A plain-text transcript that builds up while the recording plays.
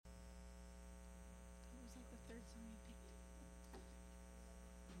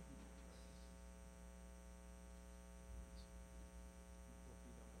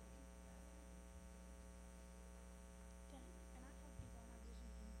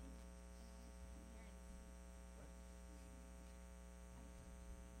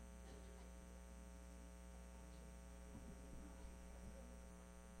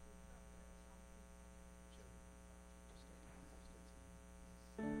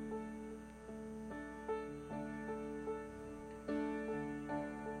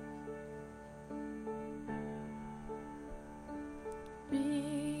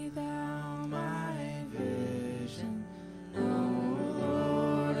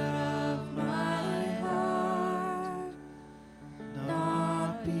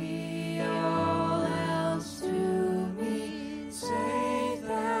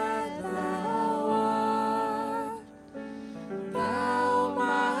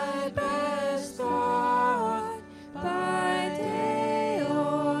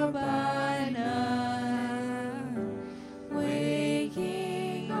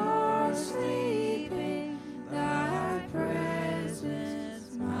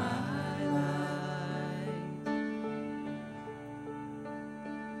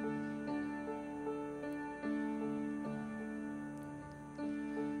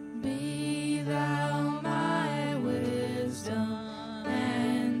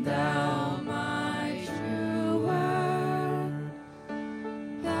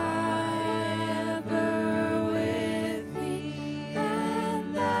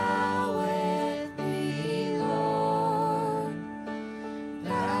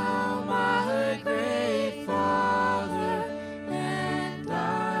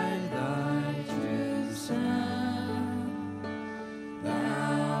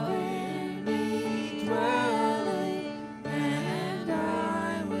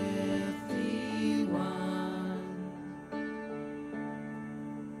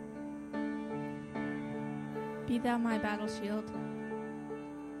Be thou my battle shield.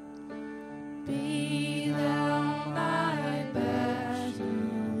 Be thou my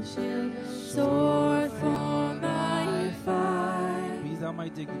battle shield, sword for my fight. Be thou my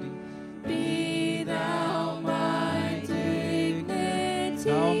dignity. Be thou my dignity.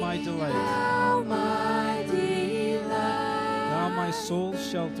 Thou my delight. Thou my delight. Thou my soul's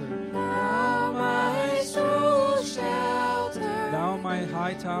shelter. Thou my soul's shelter. Thou my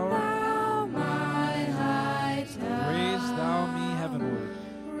high tower. Thou my high tower. Raise thou me heavenward.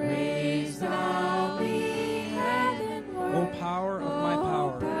 Raise thou me heavenward. O power of my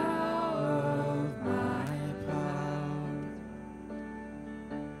power. Of my power.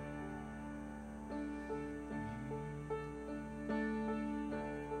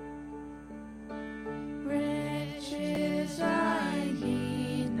 Riches I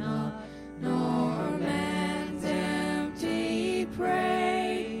heed not, nor man's empty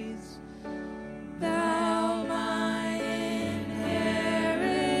praise. Thou my inheritance,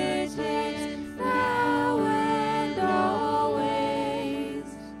 thou and always.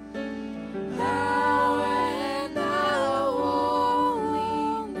 Thou and thou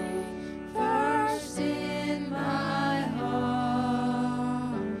only, first in my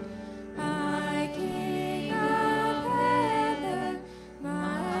heart. My King of heaven,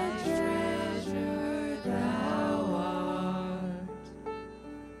 my treasure thou art.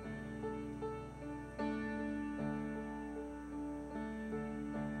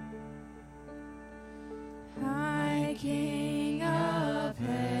 High King of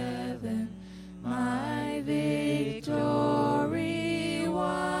heaven, my victory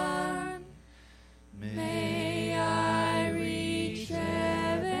won. May I reach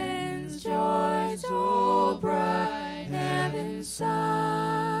heaven's joys, so bright heaven's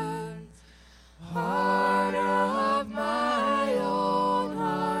sun. Heart of my own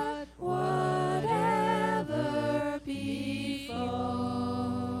heart, whatever befall,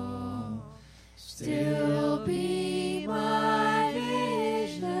 still be my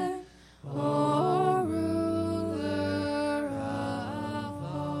vision, O ruler of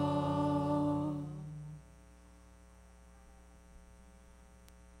all.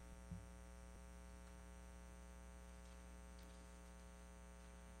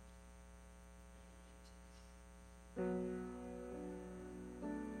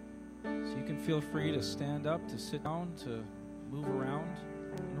 So you can feel free to stand up, to sit down, to move around.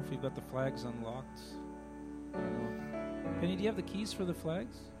 I don't know if we've got the flags unlocked. I don't know. Penny, do you have the keys for the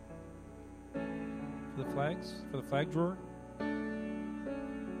flags? For the flags? For the flag drawer?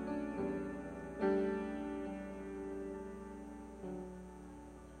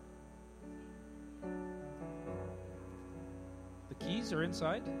 The keys are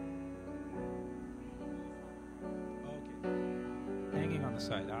inside? Okay. Hanging on the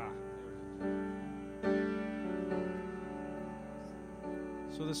side.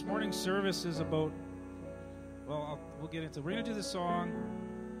 So this morning's service is about, we'll get into, we're going to do the song.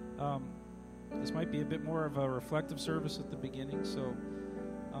 This might be a bit more of a reflective service at the beginning, so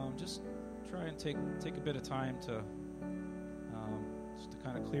just try and take a bit of time to just to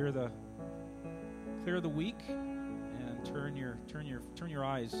kind of clear the week and turn your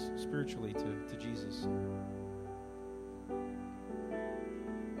eyes spiritually to Jesus.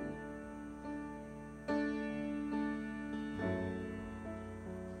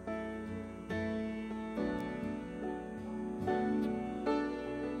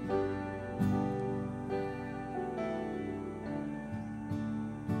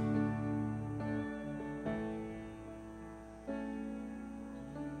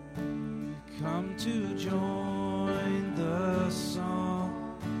 Come to join the song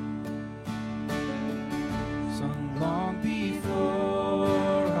sung long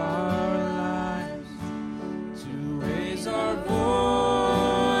before our lives, to raise our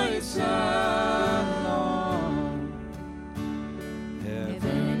voice along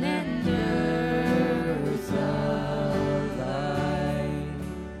heaven and earth alike.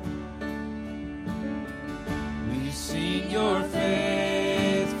 We sing your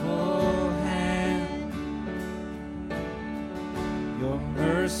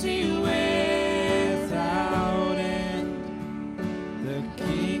mercy without end, the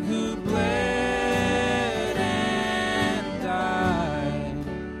King who bled and died,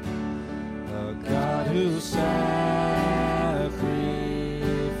 a God who sacrificed,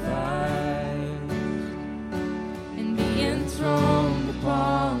 And be enthroned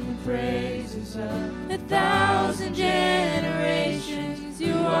upon the praises of 1,000 generations.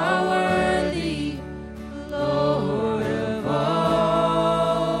 You are worthy, Lord of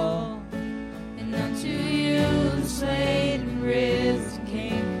all.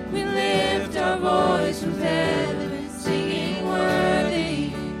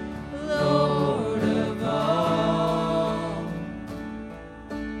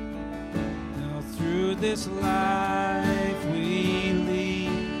 this life we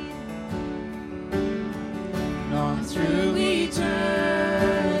lead, and on through eternity,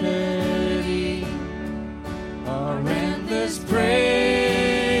 our endless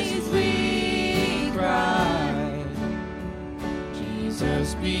praise we cry,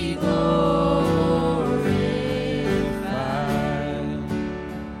 Jesus be glorified.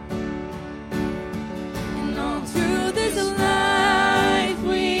 And on through this life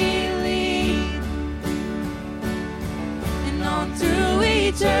we lead,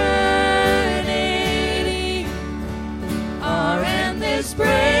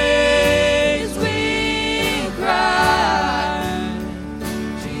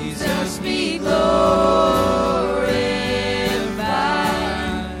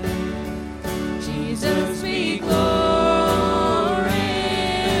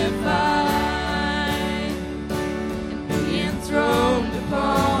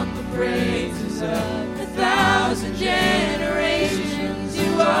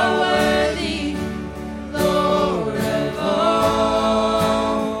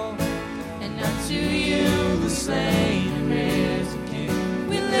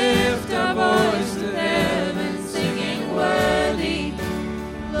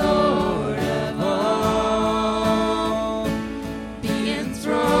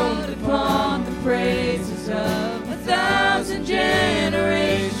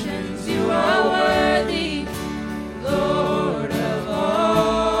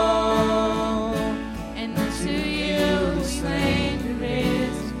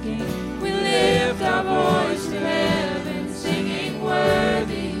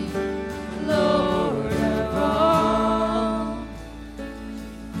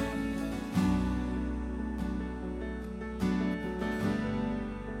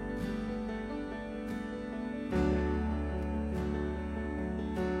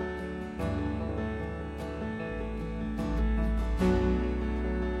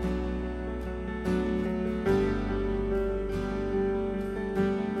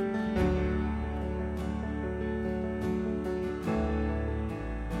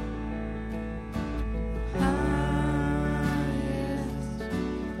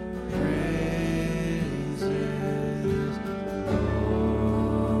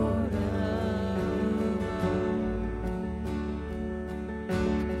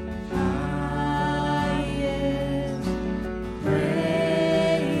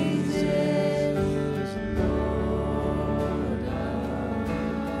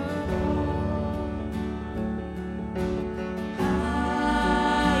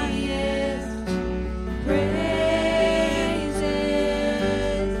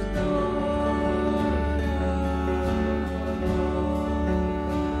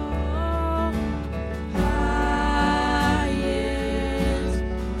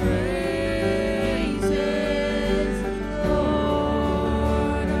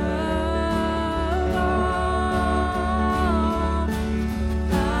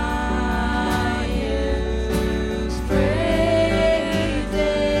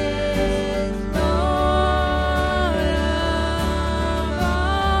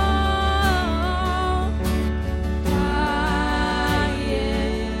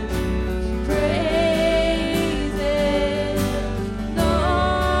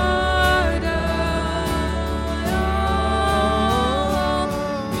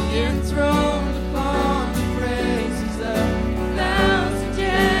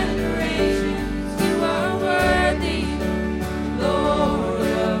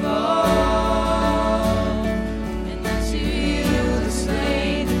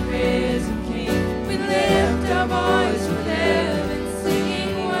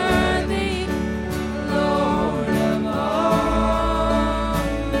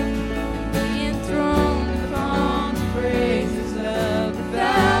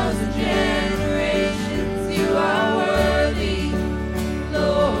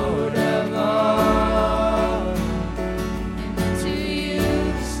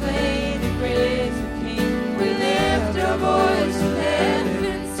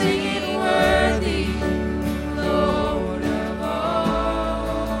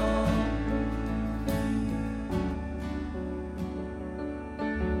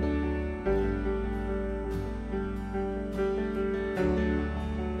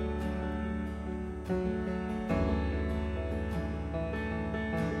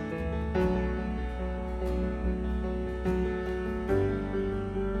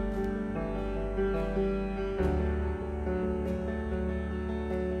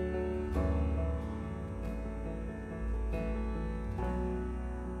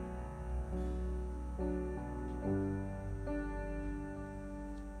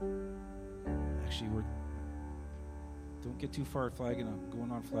 actually, don't get too far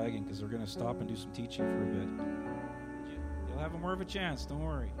going on flagging, because we're going to stop and do some teaching for a bit. You'll have more of a chance, don't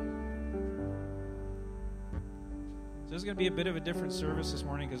worry. So this is going to be a bit of a different service this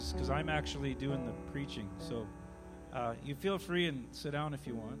morning, because I'm actually doing the preaching. So you feel free and sit down if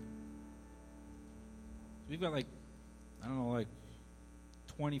you want. So we've got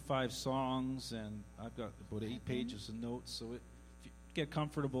 25 songs, and I've got about 8 pages of notes. So if you get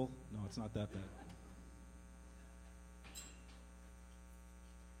comfortable, no, it's not that bad.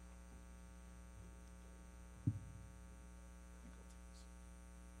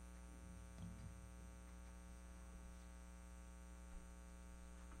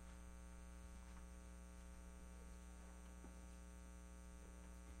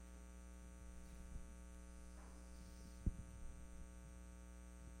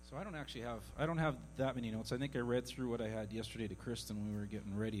 So I don't have that many notes. I think I read through what I had yesterday to Kristen when we were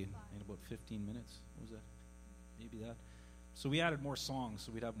getting ready in about 15 minutes. What was that? Maybe that. So we added more songs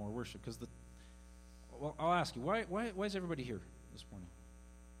so we'd have more worship. Well, I'll ask you, why is everybody here this morning?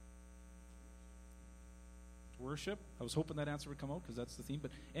 Worship? I was hoping that answer would come out because that's the theme.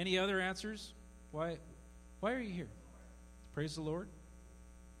 But any other answers? Why are you here? Praise the Lord.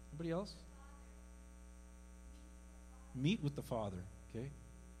 Anybody else? Meet with the Father. Okay.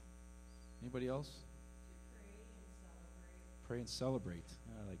 Anybody else? Pray and celebrate.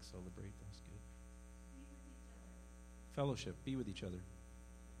 I like celebrate. That's good. Fellowship. Be with each other.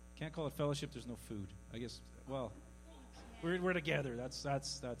 Can't call it fellowship. There's no food. I guess. Well, we're together. That's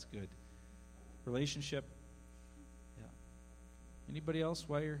good. Relationship. Yeah. Anybody else?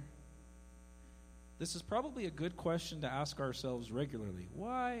 Why you're? This is probably a good question to ask ourselves regularly.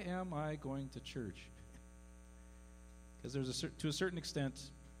 Why am I going to church? Because there's to a certain extent.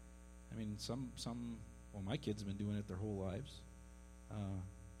 I mean, well, my kids have been doing it their whole lives.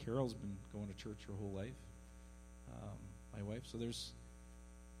 Carol's been going to church her whole life. My wife. So there's,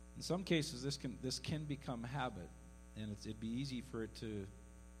 in some cases, this can become habit, and it'd be easy for it to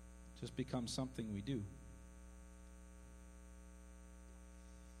just become something we do.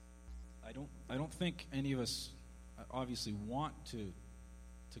 I don't think any of us obviously want to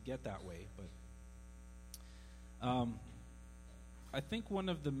get that way, but. I think one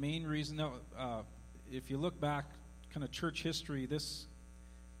of the main reasons, if you look back, kind of church history, this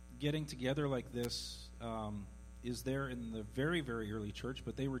getting together like this is there in the very, very early church,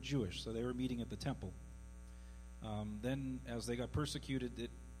 but they were Jewish, so they were meeting at the temple. Then, as they got persecuted,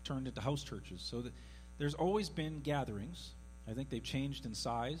 it turned into house churches. So there's always been gatherings. I think they've changed in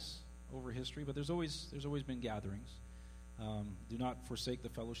size over history, but there's always been gatherings. Do not forsake the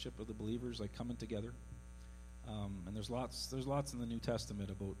fellowship of the believers, like coming together. And there's lots in the New Testament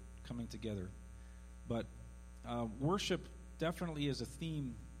about coming together. But worship definitely is a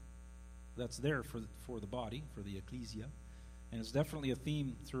theme that's there for the body, for the ecclesia. And it's definitely a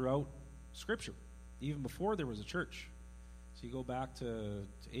theme throughout Scripture, even before there was a church. So you go back to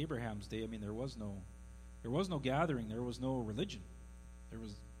Abraham's day, I mean, there was no gathering, there was no religion. There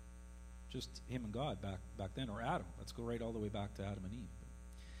was just him and God back then, or Adam. Let's go right all the way back to Adam and Eve.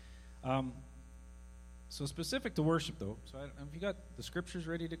 So specific to worship, though, so have you got the scriptures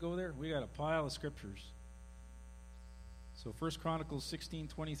ready to go there? We got a pile of scriptures. So 1 Chronicles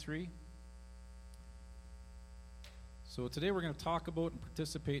 16:23. So today we're going to talk about and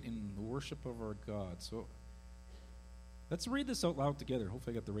participate in the worship of our God. So let's read this out loud together.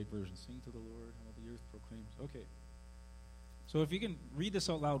 Hopefully I got the right version. Sing to the Lord, all the earth proclaims. Okay. So if you can read this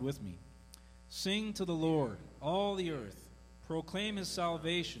out loud with me. Sing to the Lord, all the earth. Proclaim his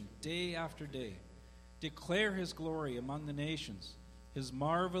salvation day after day. Declare his glory among the nations, his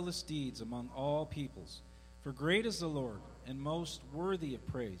marvelous deeds among all peoples. For great is the Lord, and most worthy of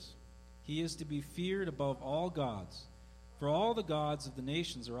praise. He is to be feared above all gods. For all the gods of the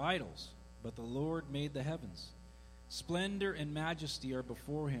nations are idols, but the Lord made the heavens. Splendor and majesty are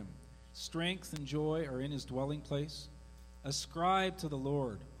before him. Strength and joy are in his dwelling place. Ascribe to the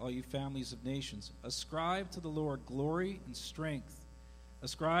Lord, all you families of nations. Ascribe to the Lord glory and strength.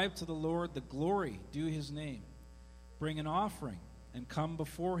 Ascribe to the Lord the glory due his name. Bring an offering and come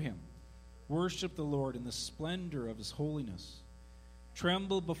before him. Worship the Lord in the splendor of his holiness.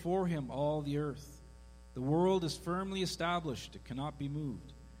 Tremble before him, all the earth. The world is firmly established, it cannot be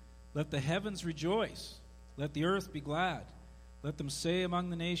moved. Let the heavens rejoice. Let the earth be glad. Let them say among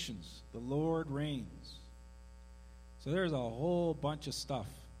the nations, the Lord reigns. So there's a whole bunch of stuff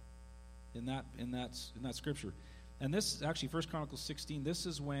in that scripture. And this is actually 1 Chronicles 16. This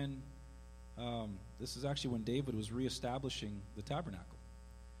is actually when David was reestablishing the tabernacle.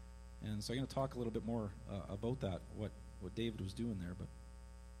 And so I'm going to talk a little bit more about that, what David was doing there. But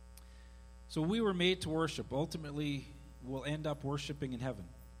So we were made to worship. Ultimately, we'll end up worshiping in heaven.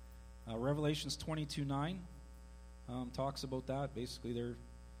 Revelations 22:9 talks about that. Basically,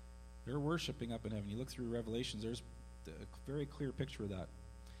 they're worshiping up in heaven. You look through Revelations, there's a very clear picture of that.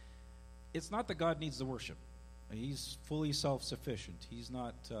 It's not that God needs the worship. He's fully self-sufficient. He's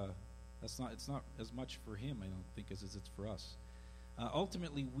not. It's not as much for him, I don't think, as it's for us.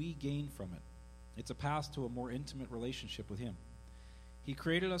 Ultimately, we gain from it. It's a path to a more intimate relationship with him. He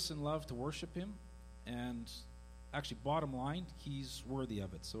created us in love to worship him, and actually, bottom line, he's worthy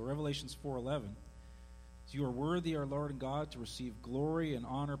of it. So Revelations 4:11, you are worthy, our Lord and God, to receive glory and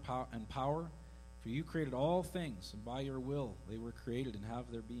honor and power, for you created all things, and by your will they were created and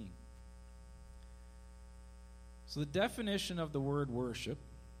have their being. So the definition of the word worship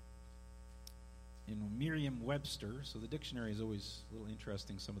in Merriam-Webster, so the dictionary is always a little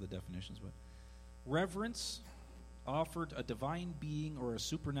interesting, some of the definitions, but reverence offered a divine being or a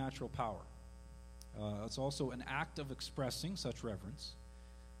supernatural power. It's also an act of expressing such reverence.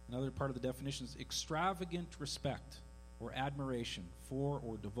 Another part of the definition is extravagant respect or admiration for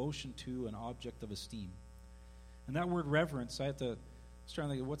or devotion to an object of esteem. And that word reverence, I was trying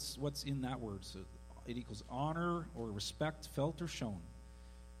to think of what's in that word. So it equals honor or respect felt or shown.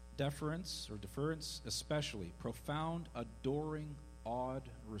 Deference or deference especially. Profound, adoring, awed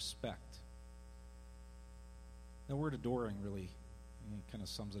respect. The word adoring really kind of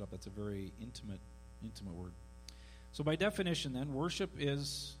sums it up. That's a very intimate word. So by definition then, worship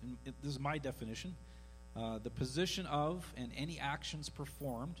is, this is my definition, the position of and any actions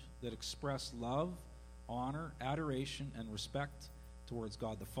performed that express love, honor, adoration, and respect towards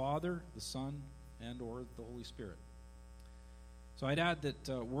God the Father, the Son, and or the Holy Spirit. So I'd add that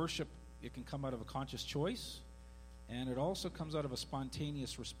worship, it can come out of a conscious choice, and it also comes out of a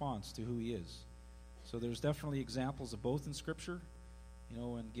spontaneous response to who he is. So there's definitely examples of both in Scripture. You know,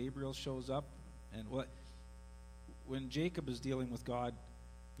 when Gabriel shows up, and when Jacob is dealing with God,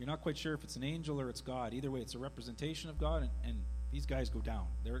 you're not quite sure if it's an angel or it's God. Either way, it's a representation of God, and these guys go down.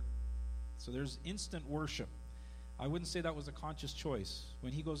 So there's instant worship. I wouldn't say that was a conscious choice.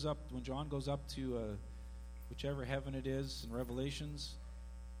 When John goes up to whichever heaven it is in Revelations,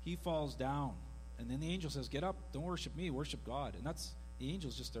 he falls down, and then the angel says, "Get up! Don't worship me, worship God." And the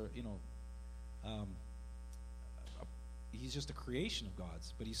angel's just he's just a creation of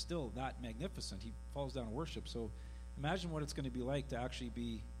God's, but he's still that magnificent. He falls down and worship. So imagine what it's going to be like to actually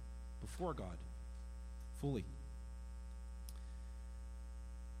be before God fully.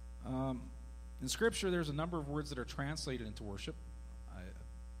 In Scripture, there's a number of words that are translated into worship. I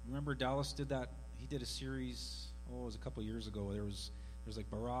remember Dallas did that. He did a series, it was a couple years ago. There's like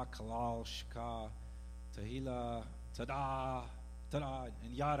Barak, Halal, Shika, Tahila, Tada,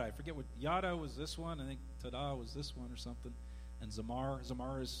 and Yada. I forget what Yada was. This one. I think Tada was this one or something. And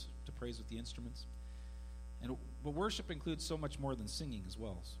Zamar is to praise with the instruments. But worship includes so much more than singing as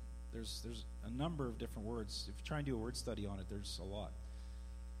well. So there's a number of different words. If you try and do a word study on it, there's a lot.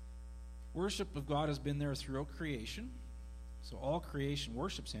 Worship of God has been there throughout creation. So all creation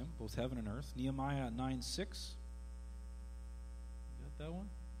worships him, both heaven and earth. Nehemiah 9:6. You got that one?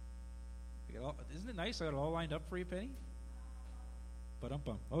 Isn't it nice? I got it all lined up for you, Penny?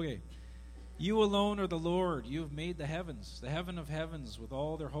 Ba-dum-bum. Okay. You alone are the Lord. You have made the heavens, the heaven of heavens with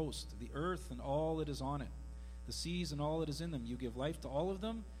all their host, the earth and all that is on it, the seas and all that is in them. You give life to all of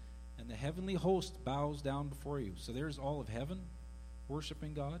them, and the heavenly host bows down before you. So there's all of heaven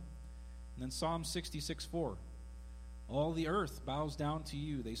worshiping God. And then Psalm 66:4. All the earth bows down to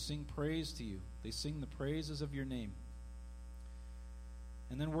you. They sing praise to you. They sing the praises of your name.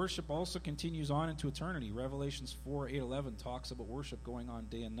 And then worship also continues on into eternity. Revelations 4:8-11 talks about worship going on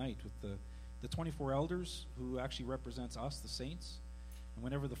day and night with the 24 elders, who actually represents us, the saints. And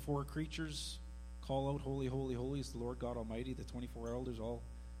whenever the four creatures call out, "Holy, holy, holy is the Lord God Almighty," the 24 elders all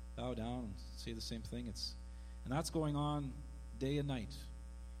bow down and say the same thing. And that's going on day and night.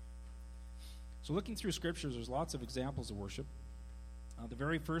 So looking through Scriptures, there's lots of examples of worship. The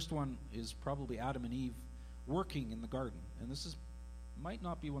very first one is probably Adam and Eve working in the garden. And this might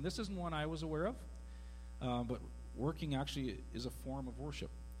not be one. This isn't one I was aware of. But working actually is a form of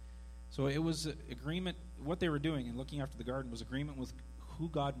worship. So it was agreement. What they were doing in looking after the garden was agreement with who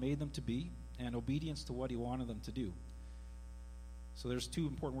God made them to be and obedience to what he wanted them to do. So there's two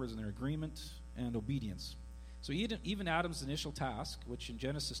important words in there: agreement and obedience. So even Adam's initial task, which in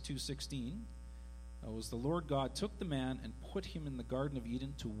Genesis 2:16 was the Lord God took the man and put him in the Garden of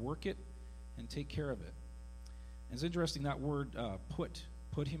Eden to work it and take care of it. And it's interesting, that word put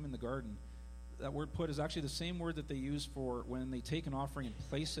him in the garden. That word put is actually the same word that they use for when they take an offering and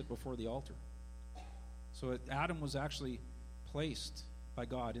place it before the altar. So Adam was actually placed by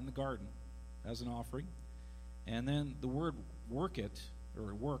God in the garden as an offering. And then the word work it,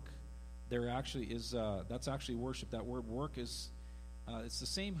 or work, there actually is, that's actually worship. That word work is, it's the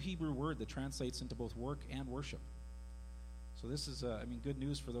same Hebrew word that translates into both work and worship. So this is, good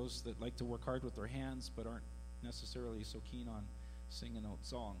news for those that like to work hard with their hands but aren't necessarily so keen on singing out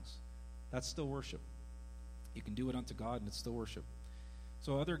songs. That's still worship. You can do it unto God and it's still worship.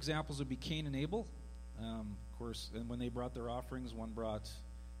 So other examples would be Cain and Abel. Of course, and when they brought their offerings, one brought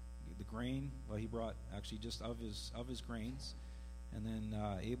the grain. Well, he brought actually just of his grains, and then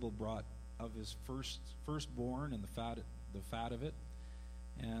Abel brought of his firstborn and the fat of it.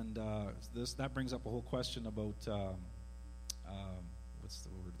 And that brings up a whole question about what's the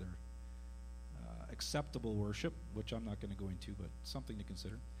word there? Acceptable worship, which I'm not going to go into, but something to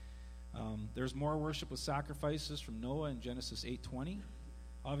consider. There's more worship with sacrifices from Noah in Genesis 8:20.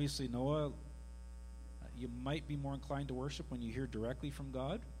 Obviously, Noah, you might be more inclined to worship when you hear directly from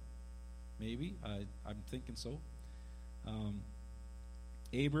God. Maybe. I'm thinking so.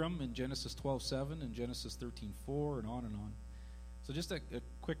 Abram in Genesis 12:7 and Genesis 13:4 and on and on. So just a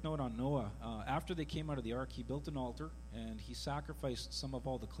quick note on Noah. After they came out of the ark, he built an altar and he sacrificed some of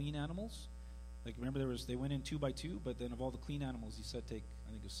all the clean animals. Like, remember, they went in 2 by 2, but then of all the clean animals, he said take,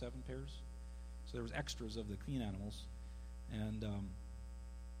 I think it was 7 pairs. So there was extras of the clean animals. And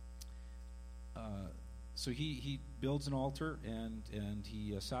so he builds an altar and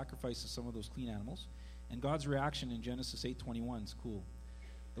he sacrifices some of those clean animals. And God's reaction in Genesis 8:21 is cool.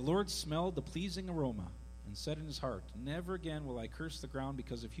 The Lord smelled the pleasing aroma and said in his heart, "Never again will I curse the ground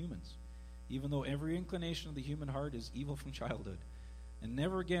because of humans, even though every inclination of the human heart is evil from childhood. And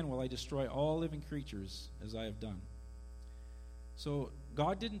never again will I destroy all living creatures as I have done." So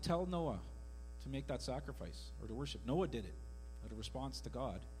God didn't tell Noah to make that sacrifice or to worship. Noah did it out of response to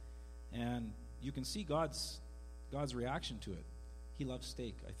God. And you can see God's reaction to it. He loves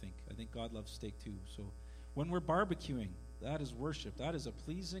steak, I think. I think God loves steak too. So when we're barbecuing, that is worship. That is a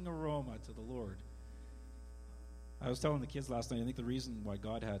pleasing aroma to the Lord. I was telling the kids last night, I think the reason why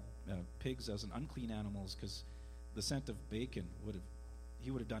God had pigs as an unclean animal is because the scent of bacon he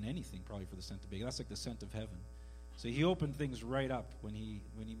would have done anything probably for the scent of bacon. That's like the scent of heaven. So he opened things right up when he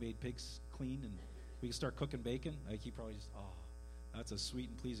made pigs clean and we could start cooking bacon. Like he probably just, that's a sweet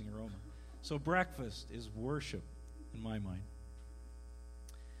and pleasing aroma. So breakfast is worship in my mind.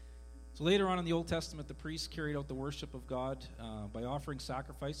 So later on in the Old Testament, the priests carried out the worship of God by offering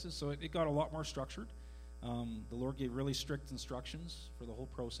sacrifices. So it got a lot more structured. The Lord gave really strict instructions for the whole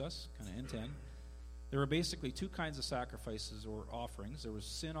process, kind of end to end. There were basically 2 kinds of sacrifices or offerings. There was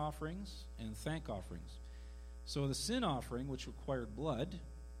sin offerings and thank offerings. So the sin offering, which required blood,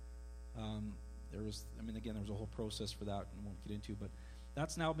 there was a whole process for that and won't get into, but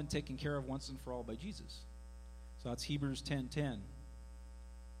that's now been taken care of once and for all by Jesus. So that's Hebrews 10:10.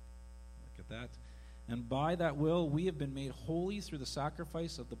 Look at that. And by that will we have been made holy through the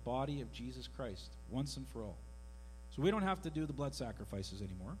sacrifice of the body of Jesus Christ, once and for all. So we don't have to do the blood sacrifices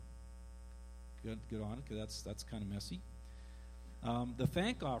anymore. Good on it, because that's kind of messy. The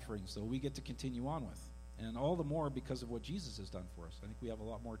thank offerings, though, we get to continue on with. And all the more because of what Jesus has done for us. I think we have a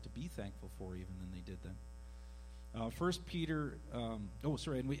lot more to be thankful for even than they did then. 1 Peter,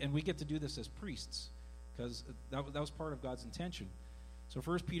 and we get to do this as priests, because that was part of God's intention. So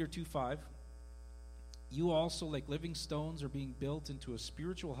 1 Peter 2:5, you also, like living stones, are being built into a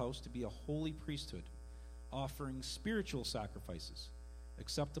spiritual house to be a holy priesthood, offering spiritual sacrifices,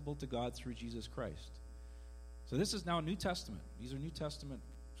 acceptable to God through Jesus Christ. So this is now New Testament. These are New Testament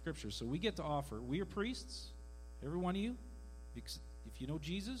scriptures. So we get to offer. We are priests, every one of you. If you know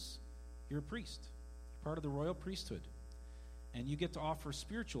Jesus, you're a priest. You're part of the royal priesthood. And you get to offer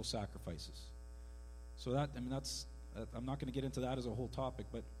spiritual sacrifices. So that's I'm not going to get into that as a whole topic,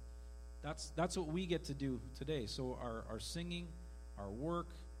 but that's what we get to do today. So our singing, our work,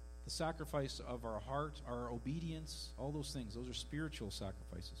 the sacrifice of our heart, our obedience, all those things, those are spiritual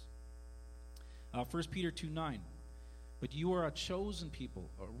sacrifices. 1 Peter 2:9, but you are a chosen people,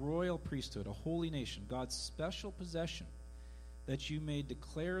 a royal priesthood, a holy nation, God's special possession, that you may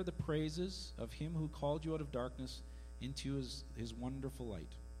declare the praises of him who called you out of darkness into his wonderful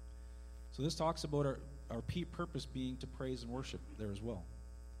light. So this talks about our purpose being to praise and worship there as well.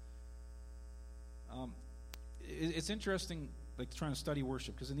 It's interesting, like trying to study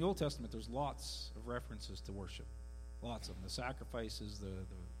worship, because in the Old Testament there's lots of references to worship, lots of them. The sacrifices, the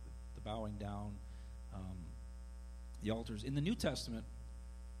bowing down, the altars. In the New Testament,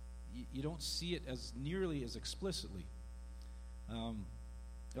 you don't see it as nearly as explicitly. I'll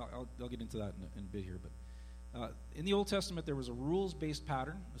get into that in a bit here, but in the Old Testament there was a rules-based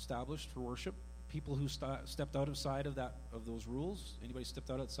pattern established for worship. people who stepped outside of those rules, anybody stepped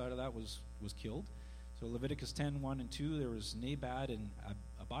outside of that was killed. So Leviticus 10:1 and 2, there was Nadab and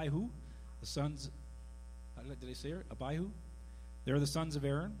Abihu, the sons. Did I say it? Abihu? They're the sons of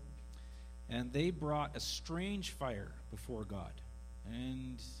Aaron, and they brought a strange fire before God,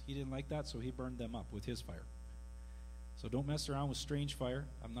 and he didn't like that, so he burned them up with his fire. So don't mess around with strange fire.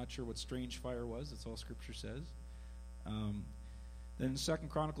 I'm not sure what strange fire was. That's all Scripture says. Then in 2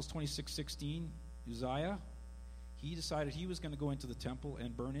 Chronicles 26:16, Uzziah, he decided he was going to go into the temple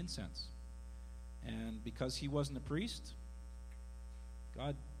and burn incense. And because he wasn't a priest,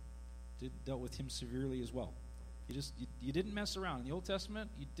 God dealt with him severely as well. You didn't mess around. In the Old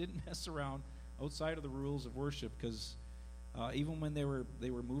Testament, you didn't mess around outside of the rules of worship, because even when they were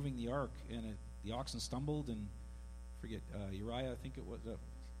moving the ark and the oxen stumbled, and Uriah, I think it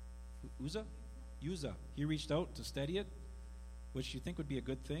was Uzzah, he reached out to steady it, which you think would be a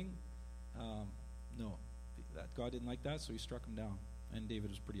good thing. No, that God didn't like that, so he struck him down, and David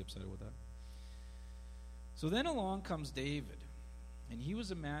was pretty upset with that. So then along comes David, and he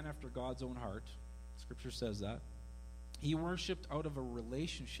was a man after God's own heart. Scripture says that. He worshipped out of a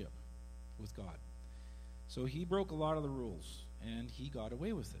relationship with God. So he broke a lot of the rules, and he got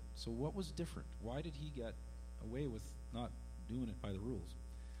away with it. So what was different? Why did he get away with not doing it by the rules?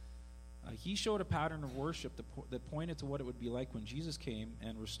 He showed a pattern of worship that pointed to what it would be like when Jesus came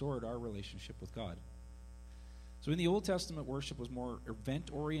and restored our relationship with God. So in the Old Testament, worship was more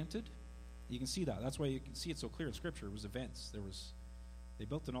event-oriented. You can see that. That's why you can see it so clear in Scripture. It was events. They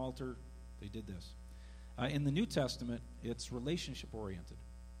built an altar. They did this. In the New Testament, it's relationship-oriented.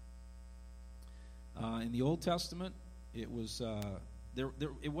 In the Old Testament, it was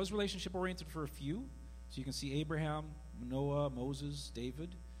relationship-oriented for a few. So you can see Abraham, Noah, Moses,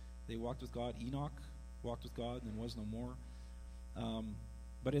 David. They walked with God. Enoch walked with God and then was no more.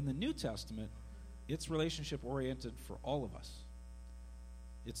 But in the New Testament, it's relationship-oriented for all of us.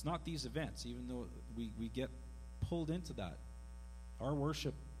 It's not these events, even though we get pulled into that. Our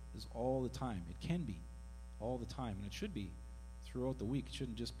worship is all the time. It can be all the time, and it should be throughout the week. It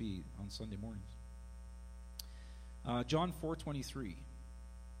shouldn't just be on Sunday mornings. John 4:23.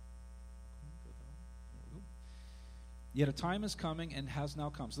 Yet a time is coming and has now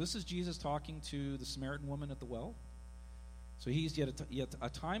come. So this is Jesus talking to the Samaritan woman at the well. So he's yet a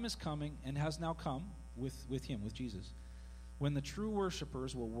time is coming and has now come with him, with Jesus, when the true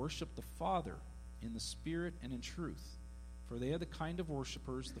worshipers will worship the Father in the Spirit and in truth, for they are the kind of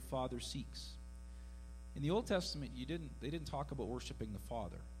worshipers the Father seeks. In the Old Testament, they didn't talk about worshiping the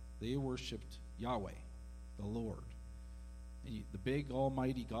Father. They worshipped Yahweh, the Lord, the big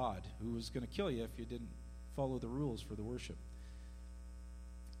almighty God who was going to kill you if you didn't follow the rules for the worship.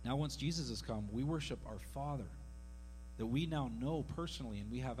 Now once Jesus has come, we worship our Father that we now know personally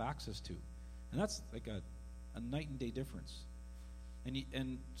and we have access to. And that's like a night and day difference.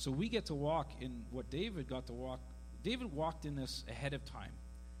 And so we get to walk in what David got to walk. David walked in this ahead of time.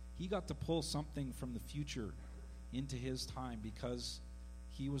 He got to pull something from the future into his time because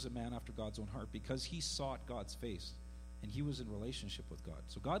he was a man after God's own heart, because he sought God's face and he was in relationship with God.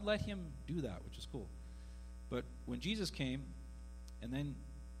 So God let him do that, which is cool. But when Jesus came and then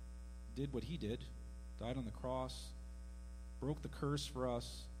did what he did, died on the cross, broke the curse for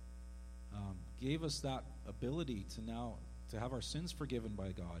us, gave us that ability to have our sins forgiven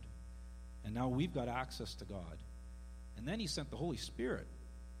by God, and now we've got access to God. And then he sent the Holy Spirit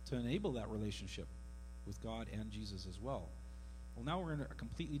to enable that relationship with God and Jesus as well. Well, now we're in a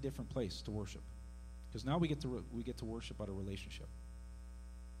completely different place to worship, because now we get to worship out of relationship.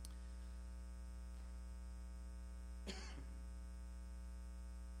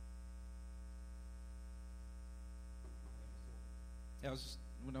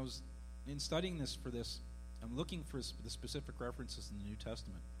 When I was in studying this, I'm looking for the specific references in the New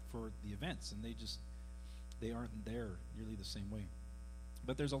Testament for the events, and they aren't there nearly the same way.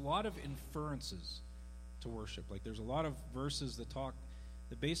 But there's a lot of inferences to worship. Like there's a lot of verses that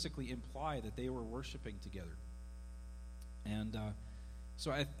basically imply that they were worshiping together. And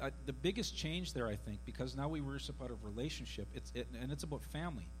so the biggest change there, I think, because now we worship out of relationship, and it's about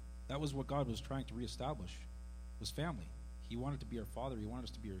family. That was what God was trying to reestablish, was family. He wanted to be our Father. He wanted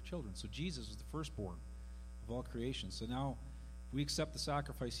us to be our children. So Jesus was the firstborn of all creation. So now, if we accept the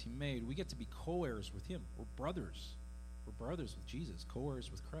sacrifice he made, we get to be co-heirs with him. We're brothers. We're brothers with Jesus,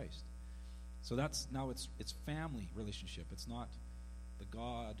 co-heirs with Christ. So it's family relationship. It's not the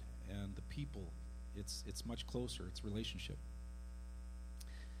God and the people. It's much closer. It's relationship.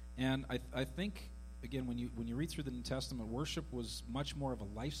 And I think, again, when you read through the New Testament, worship was much more of a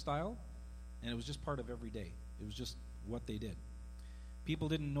lifestyle, and it was just part of every day. It was just what they did. People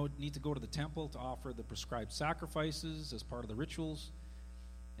didn't need to go to the temple to offer the prescribed sacrifices as part of the rituals.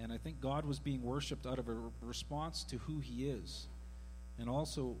 And I think God was being worshipped out of a response to who he is. And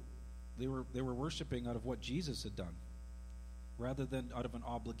also, they were worshiping out of what Jesus had done, rather than out of an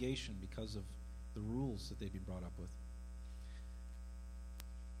obligation because of the rules that they'd been brought up with.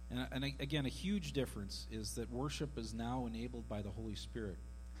 And again, a huge difference is that worship is now enabled by the Holy Spirit.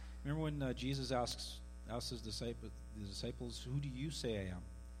 Remember when Jesus asked his disciples, "Who do you say I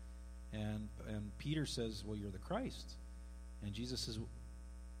am?" And Peter says, "Well, you're the Christ." And Jesus says,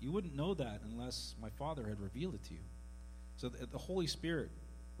 "You wouldn't know that unless my Father had revealed it to you." So the Holy Spirit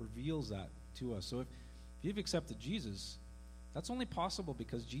reveals that to us. So if you've accepted Jesus, that's only possible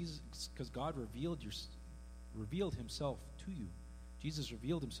because God revealed himself to you. Jesus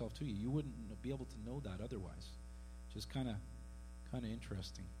revealed himself to you. You wouldn't be able to know that otherwise. Just kind of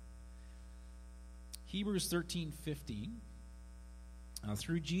interesting. Hebrews 13:15.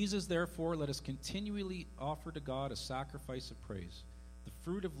 Through Jesus, therefore, let us continually offer to God a sacrifice of praise, the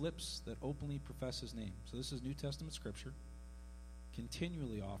fruit of lips that openly profess his name. So this is New Testament scripture.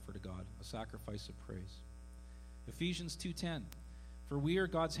 Continually offer to God a sacrifice of praise. Ephesians 2:10. For we are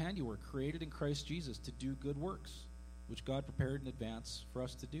God's handiwork, created in Christ Jesus to do good works, which God prepared in advance for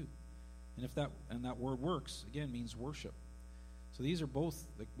us to do. And that word works, again, means worship. So these are both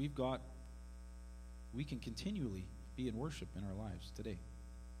that we can continually be in worship in our lives today.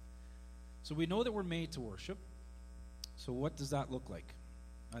 So we know that we're made to worship. So what does that look like?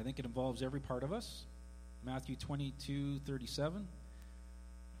 I think it involves every part of us. Matthew 22:37.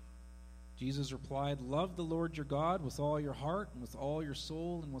 Jesus replied, "Love the Lord your God with all your heart and with all your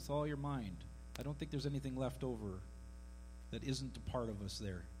soul and with all your mind." I don't think there's anything left over that isn't a part of us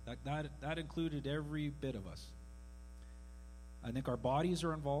there. That included every bit of us. I think our bodies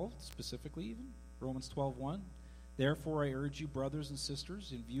are involved, specifically even. Romans 12:1. Therefore I urge you, brothers and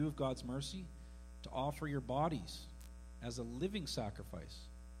sisters, in view of God's mercy, to offer your bodies as a living sacrifice,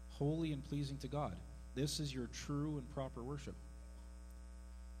 holy and pleasing to God. This is your true and proper worship.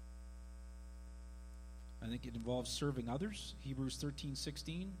 I think it involves serving others. Hebrews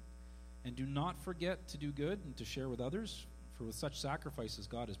 13:16. And do not forget to do good and to share with others, for with such sacrifices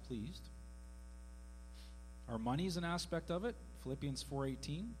God is pleased. Our money is an aspect of it. Philippians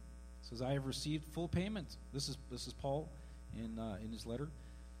 4:18 says, "I have received full payment." This is Paul in his letter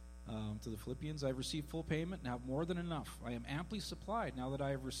to the Philippians. "I have received full payment and have more than enough. I am amply supplied now that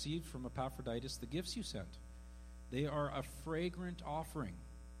I have received from Epaphroditus the gifts you sent. They are a fragrant offering,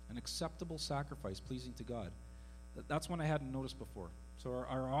 an acceptable sacrifice pleasing to God." That's one I hadn't noticed before. So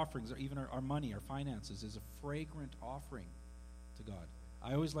our offerings, or even our money, our finances, is a fragrant offering to God.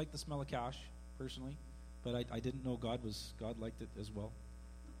 I always like the smell of cash, personally, but I didn't know God liked it as well.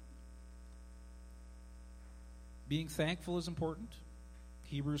 Being thankful is important.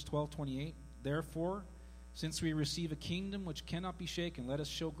 Hebrews 12:28. Therefore, since we receive a kingdom which cannot be shaken, let us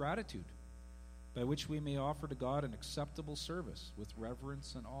show gratitude, by which we may offer to God an acceptable service with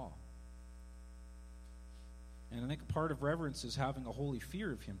reverence and awe. And I think part of reverence is having a holy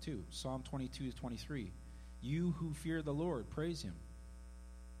fear of him too. Psalm 22:23. You who fear the Lord, praise him.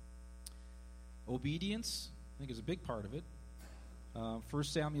 Obedience, I think, is a big part of it.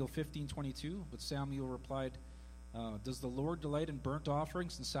 1 Samuel 15:22. But Samuel replied, does the Lord delight in burnt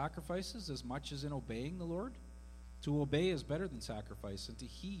offerings and sacrifices as much as in obeying the Lord? To obey is better than sacrifice, and to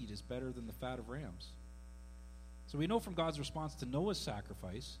heed is better than the fat of rams. So we know from God's response to Noah's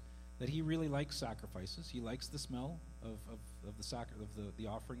sacrifice that he really likes sacrifices. He likes the smell of the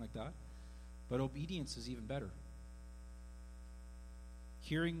offering like that. But obedience is even better.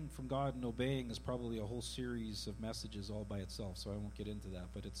 Hearing from God and obeying is probably a whole series of messages all by itself, so I won't get into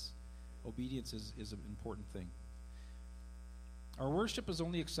that. But obedience is an important thing. Our worship is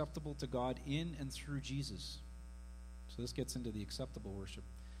only acceptable to God in and through Jesus. So this gets into the acceptable worship.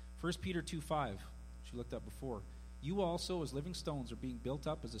 1 Peter 2:5, which you looked at before. You also, as living stones, are being built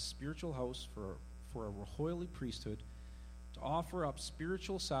up as a spiritual house for a holy priesthood, to offer up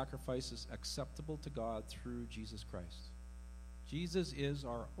spiritual sacrifices acceptable to God through Jesus Christ. Jesus is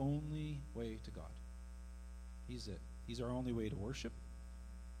our only way to God. He's it. He's our only way to worship.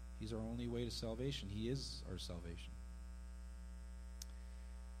 He's our only way to salvation. He is our salvation.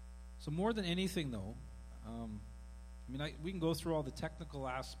 So more than anything, though, we can go through all the technical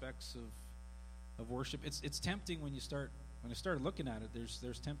aspects of worship. It's tempting when I started looking at it.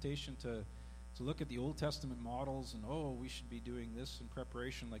 There's temptation to look at the Old Testament models and we should be doing this in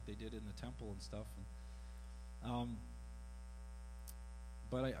preparation like they did in the temple and stuff.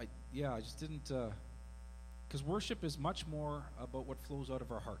 But I just didn't, because worship is much more about what flows out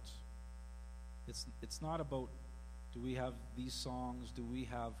of our hearts. It's not about Do we have these songs? Do we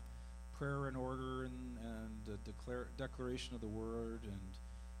have prayer in order and declaration of the word? And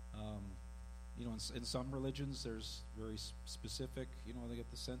in some religions, there's very specific. They get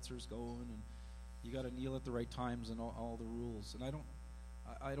the censers going, and you got to kneel at the right times and all the rules. And I don't.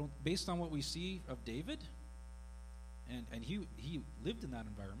 Based on what we see of David, and he lived in that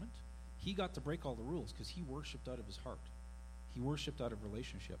environment, he got to break all the rules because he worshipped out of his heart. He worshipped out of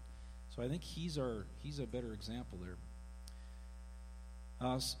relationship. So I think he's a better example there.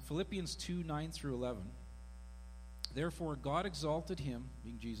 Philippians 2:9-11. Therefore God exalted him,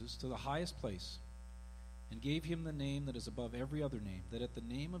 being Jesus, to the highest place, and gave him the name that is above every other name, that at the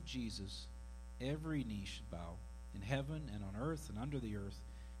name of Jesus every knee should bow, in heaven and on earth and under the earth,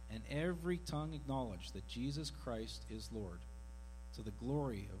 and every tongue acknowledge that Jesus Christ is Lord, to the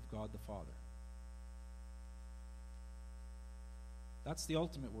glory of God the Father. That's the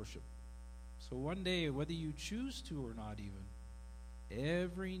ultimate worship. So one day, whether you choose to or not even,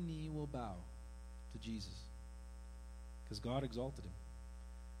 every knee will bow to Jesus, because God exalted him.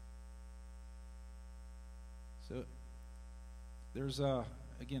 So there's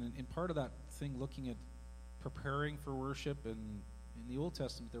again, in part of that thing, looking at preparing for worship, and in the Old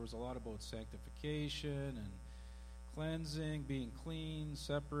Testament there was a lot about sanctification and cleansing, being clean,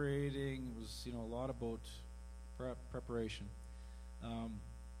 separating. It was a lot about preparation. I'm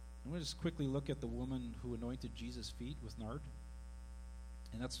going to just quickly look at the woman who anointed Jesus' feet with nard,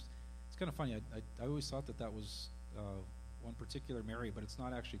 and it's kind of funny. I always thought that was one particular Mary, but it's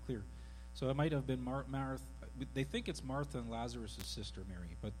not actually clear. So it might have been Martha. They think it's Martha and Lazarus' sister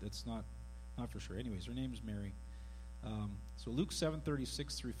Mary, but it's not for sure. Anyways, her name is Mary. So Luke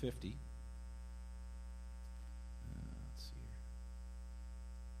 7:36-50. Let's see here.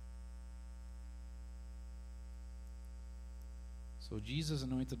 So Jesus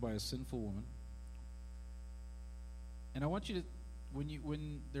anointed by a sinful woman. And I want you to,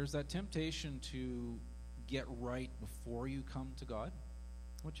 when there's that temptation to get right before you come to God,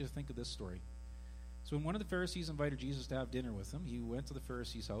 I want you to think of this story. So when one of the Pharisees invited Jesus to have dinner with him, he went to the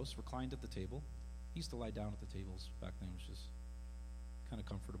Pharisee's house, reclined at the table. He used to lie down at the tables back then, which is kind of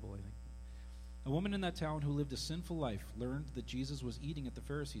comfortable, I think. A woman in that town who lived a sinful life learned that Jesus was eating at the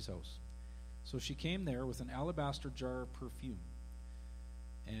Pharisee's house. So she came there with an alabaster jar of perfume.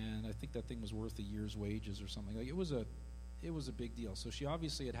 And I think that thing was worth a year's wages or something. Like it was a big deal. So she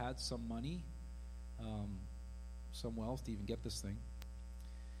obviously had some money, some wealth to even get this thing.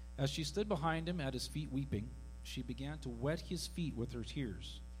 As she stood behind him at his feet weeping, she began to wet his feet with her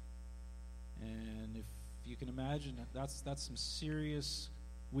tears. And if you can imagine, that's some serious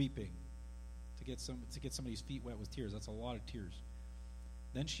weeping to get somebody's feet wet with tears. That's a lot of tears.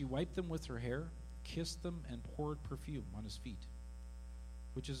 Then she wiped them with her hair, kissed them, and poured perfume on his feet,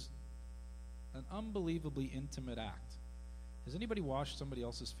 which is an unbelievably intimate act. Has anybody washed somebody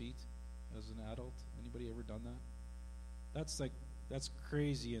else's feet as an adult? Anybody ever done that? That's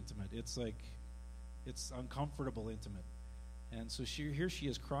crazy intimate. It's uncomfortable intimate. And so here she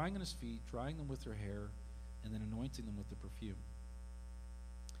is crying on his feet, drying them with her hair, and then anointing them with the perfume.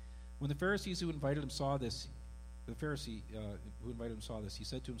 When the Pharisees who invited him saw this, he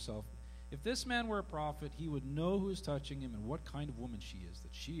said to himself, if this man were a prophet, he would know who is touching him and what kind of woman she is,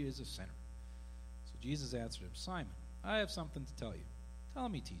 that she is a sinner. So Jesus answered him, Simon, I have something to tell you. Tell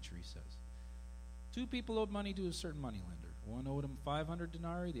me, teacher, he says. 2 people owed money to a certain moneylender. One owed him 500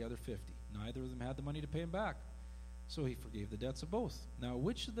 denarii, the other 50. Neither of them had the money to pay him back. So he forgave the debts of both. Now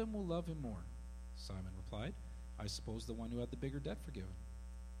which of them will love him more? Simon replied, I suppose the one who had the bigger debt forgiven.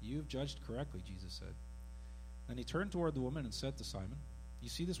 You have judged correctly, Jesus said. Then he turned toward the woman and said to Simon, you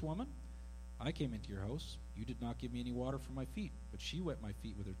see this woman? I came into your house. You did not give me any water for my feet, but she wet my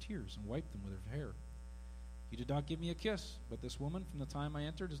feet with her tears and wiped them with her hair. You did not give me a kiss, but this woman from the time I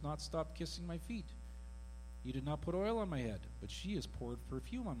entered has not stopped kissing my feet. You did not put oil on my head, but she has poured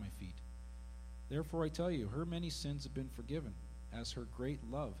perfume on my feet. Therefore I tell you, her many sins have been forgiven, as her great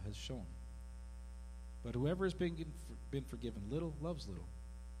love has shown. But whoever has been forgiven little loves little.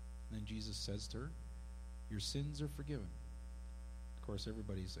 And then Jesus says to her, your sins are forgiven. Of course,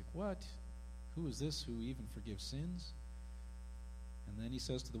 everybody's like, what? Who is this who even forgives sins? And then he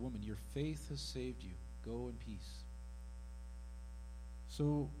says to the woman, your faith has saved you. Go in peace.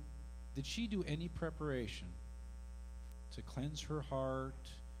 So, did she do any preparation to cleanse her heart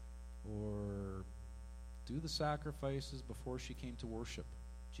or do the sacrifices before she came to worship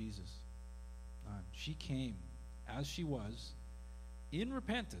Jesus? She came as she was in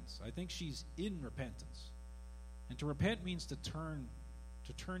repentance. I think she's in repentance. And to repent means to turn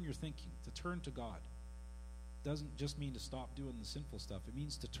your thinking, to turn to God. It doesn't just mean to stop doing the sinful stuff. It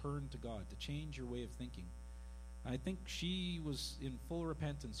means to turn to God, to change your way of thinking. I think she was in full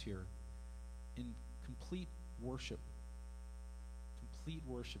repentance here, in complete worship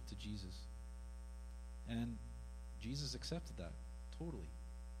to Jesus. And Jesus accepted that totally.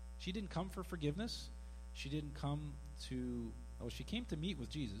 She didn't come for forgiveness. She didn't come to, she came to meet with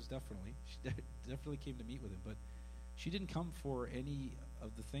Jesus, definitely. She definitely came to meet with him, but she didn't come for any of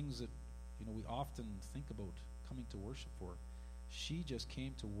the things that, we often think about coming to worship for. She just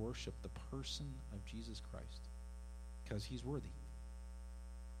came to worship the person of Jesus Christ because he's worthy.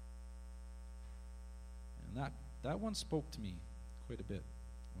 And that one spoke to me quite a bit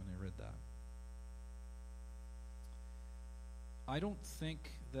when I read that. I don't think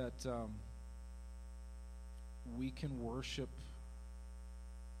that we can worship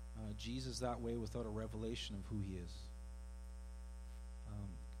Jesus that way without a revelation of who he is.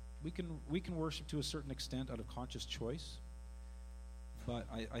 We can worship to a certain extent out of conscious choice, but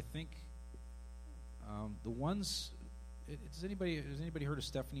I think the ones. Has anybody heard of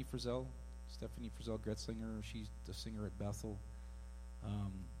Stephanie Frizzell? Stephanie Frizzell Gretzinger. She's the singer at Bethel.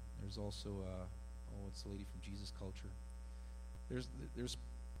 There's also it's the lady from Jesus Culture. There's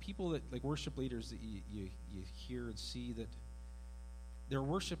people that, like worship leaders, that you hear and see that they're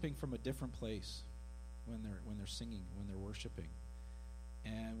worshiping from a different place when they're singing, when they're worshiping.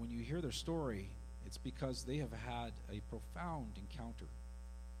 And when you hear their story, it's because they have had a profound encounter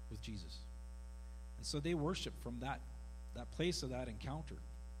with Jesus. And so they worship from that place of that encounter,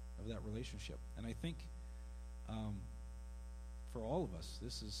 of that relationship. And I think for all of us,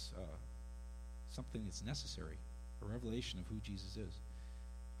 this is something that's necessary, a revelation of who Jesus is.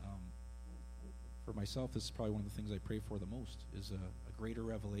 For myself, this is probably one of the things I pray for the most, is a greater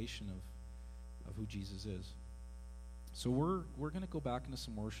revelation of who Jesus is. So we're going to go back into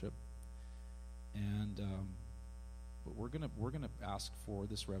some worship, and but we're going to ask for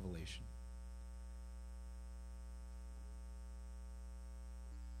this revelation.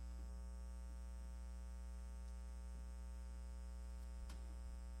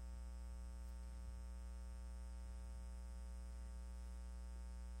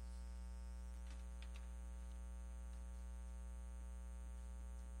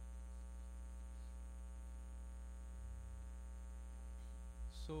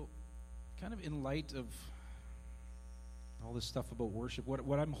 So, kind of in light of all this stuff about worship,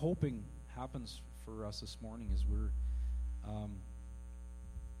 what I'm hoping happens for us this morning is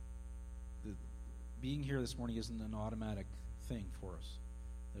being here this morning isn't an automatic thing for us,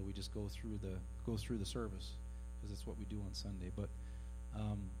 that we just go through the service, because that's what we do on Sunday. But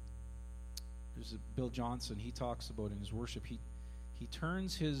there's Bill Johnson. He talks about in his worship, he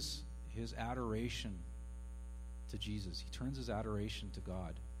turns his adoration to Jesus. He turns his adoration to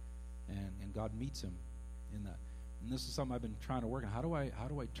God, and God meets him in that. And this is something I've been trying to work on. How do I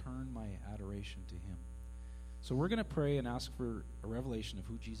turn my adoration to him? So we're going to pray and ask for a revelation of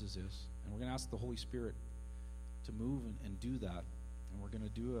who Jesus is, and we're going to ask the Holy Spirit to move and do that. And we're going to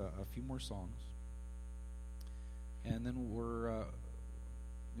do a few more songs, and then we're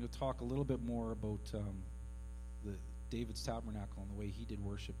going to talk a little bit more about the David's Tabernacle and the way he did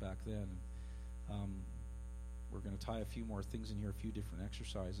worship back then. We're going to tie a few more things in here, a few different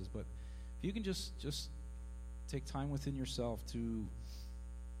exercises. But if you can just take time within yourself to,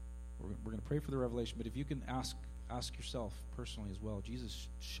 we're going to pray for the revelation, but if you can ask yourself personally as well, Jesus,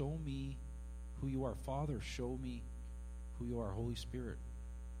 show me who you are. Father, show me who you are. Holy Spirit,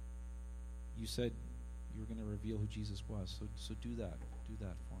 you said you were going to reveal who Jesus was. So do that. Do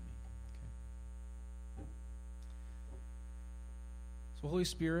that for me. Okay. So Holy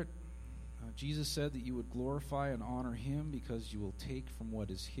Spirit, Jesus said that you would glorify and honor him because you will take from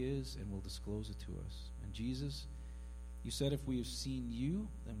what is his and will disclose it to us. And Jesus, you said if we have seen you,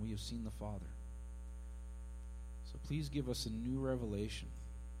 then we have seen the Father. So please give us a new revelation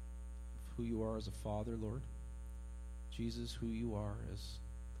of who you are as a Father, Lord. Jesus, who you are as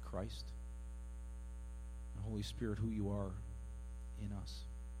the Christ. And Holy Spirit, who you are in us.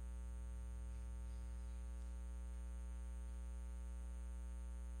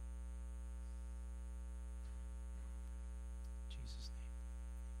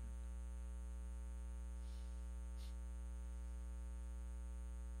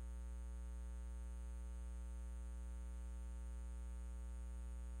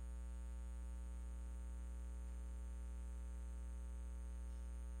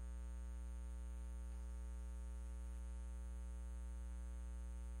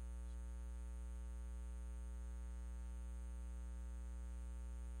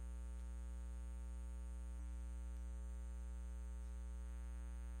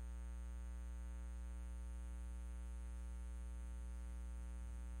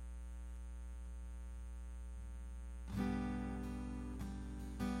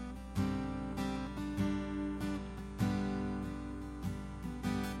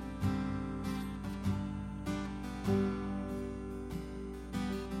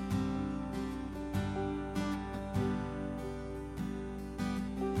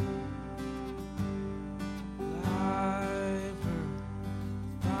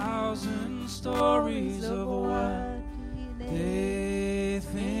 stories of what they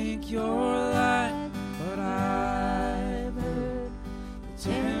think you're like, but I've heard the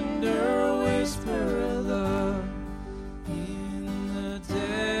tender whisper of love in the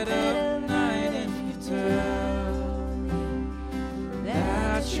dead of night, and you tell me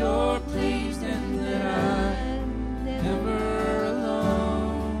that you're pleased and that I'm never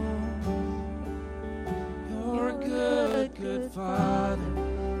alone. You're a good, good Father.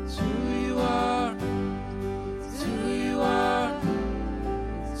 It's who you are. It's who you are.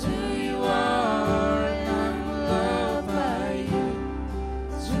 It's who you are.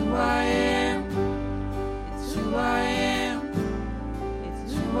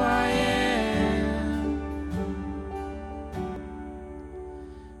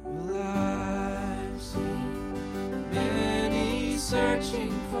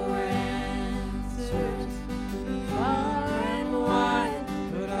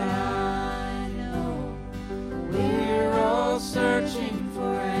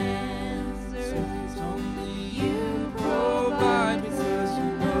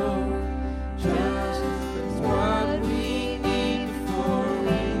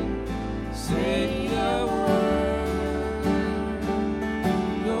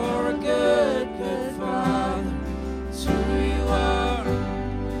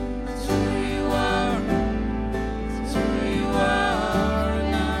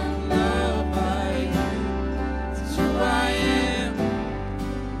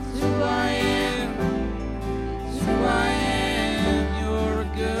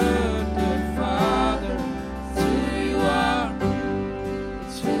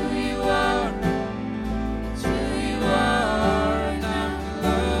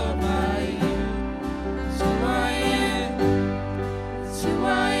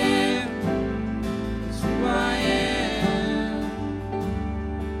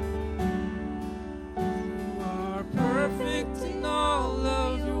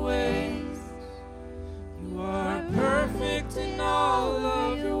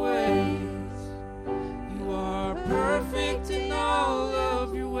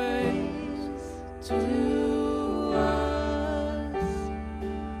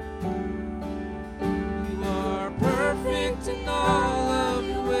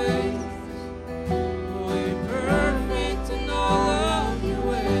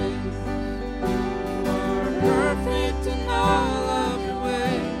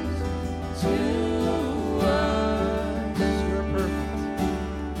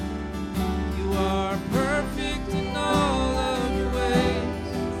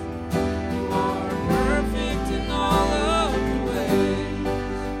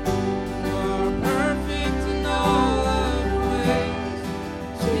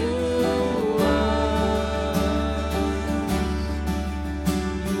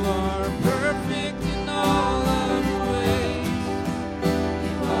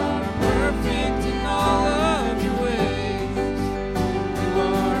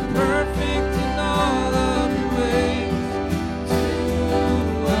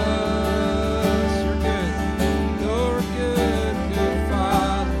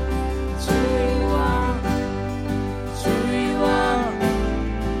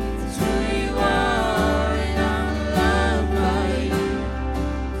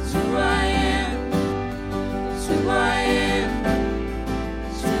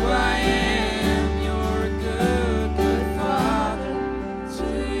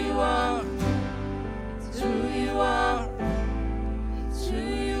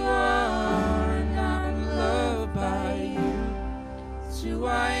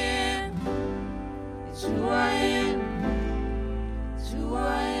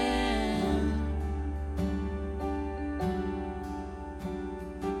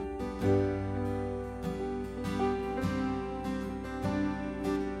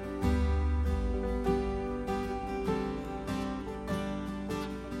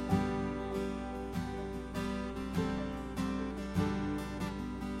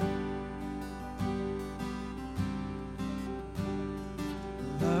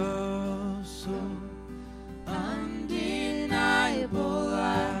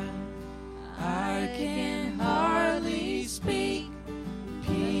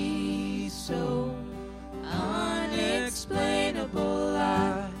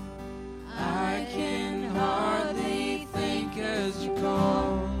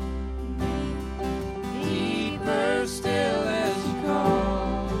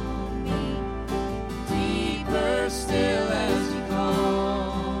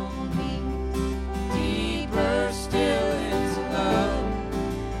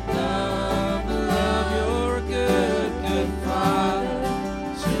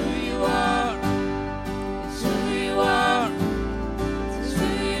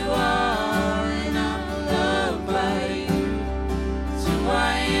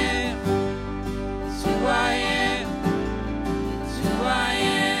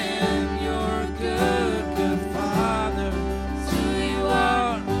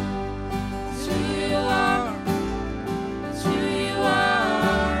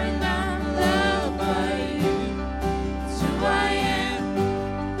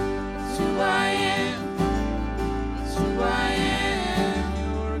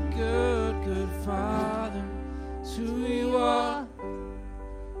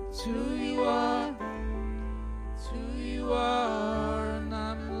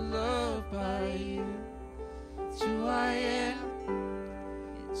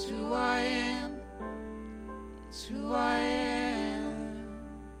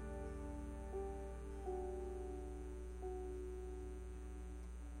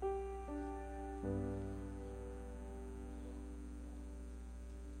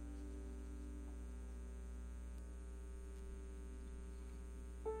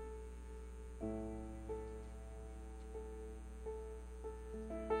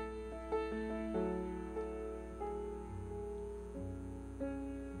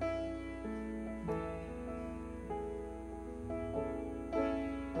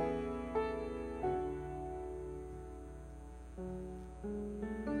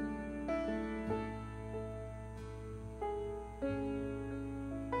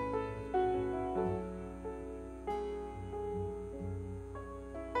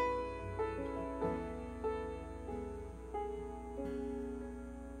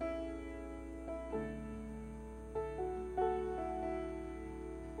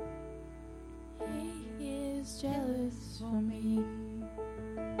 for me.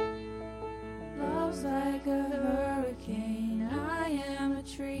 Love's like a hurricane, I am a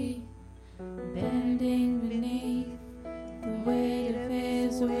tree, bending beneath the weight of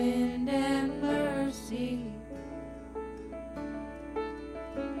his wind and mercy.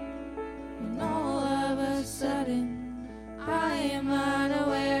 And all of a sudden, I am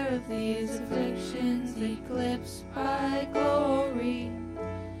unaware of these afflictions eclipsed by glory.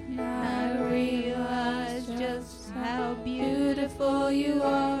 And I realize just how beautiful you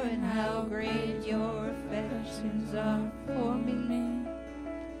are and how great your affections are for me.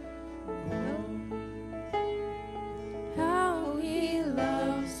 How he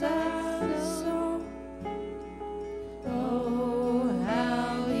loves us so. Oh,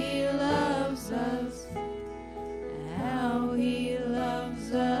 how he loves us. How he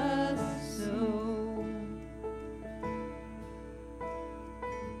loves us so.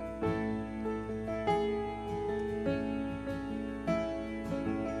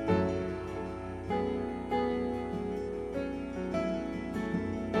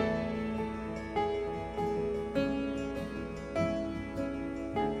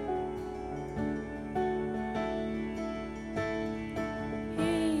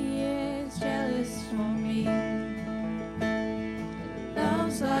 He is jealous for me.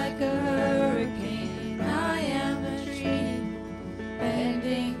 Love's like a hurricane, I am a tree,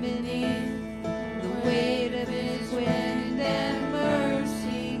 bending beneath the weight of his wind and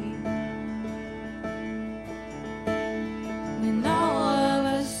mercy. And all of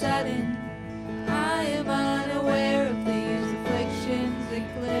a sudden, I am unaware of these afflictions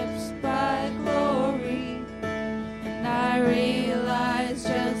eclipsed by glory. And I realize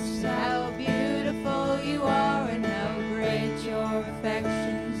just how beautiful you are and how great your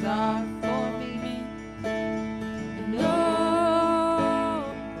affections are for me. And oh,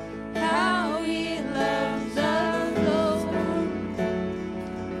 how he loves us, Lord.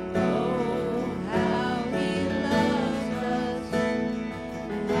 Oh, how he loves us,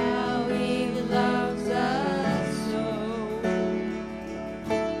 how he loves us so.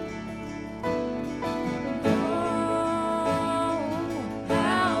 Oh,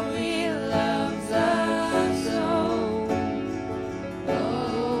 how he loves us so.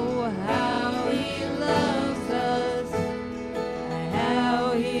 Oh, how he loves us.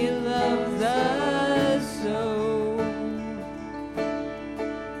 How he loves us so.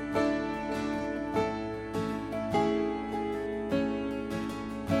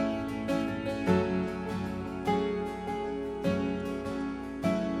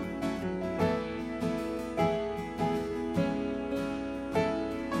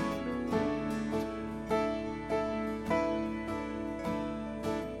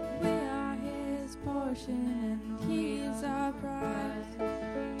 We are his portion and he is our prize,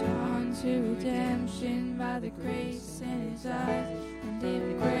 drawn to redemption by the grace in his eyes. And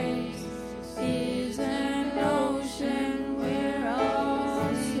if grace is an ocean, we're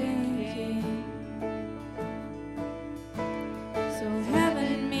all sinking. So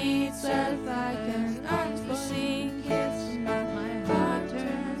heaven meets earth like an unforeseen kiss, and my heart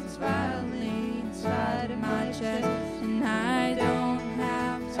turns violently inside of my chest, and I don't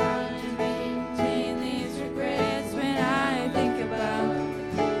have time to maintain these regrets when I think about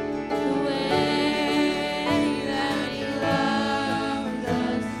the way that he loves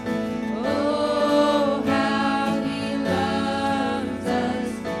us. Oh, how he loves us.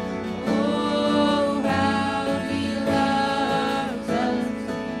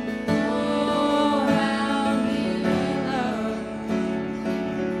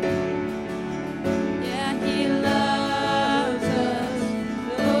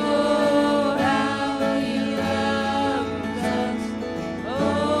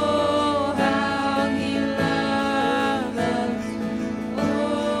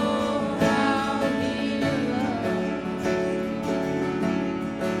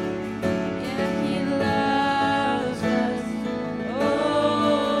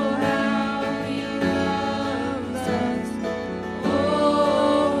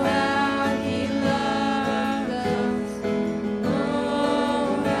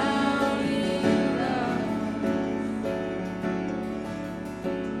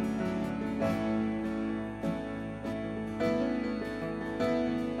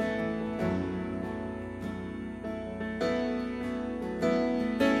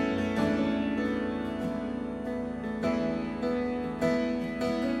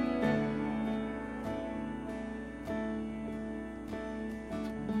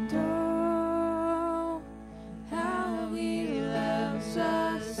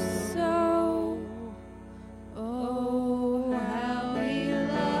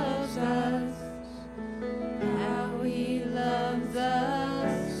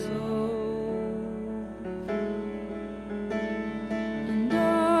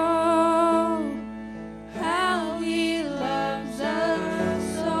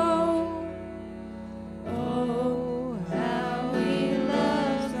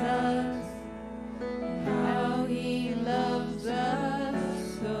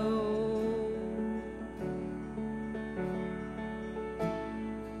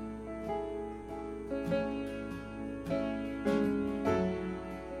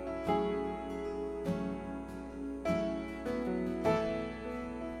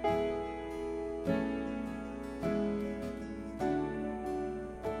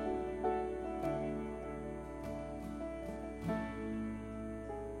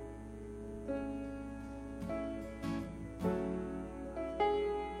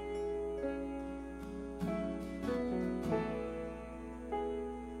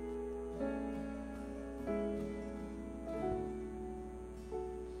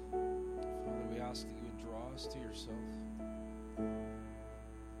 us to yourself.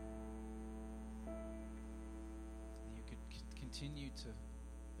 You could continue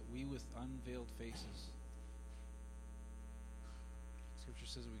that we with unveiled faces. Scripture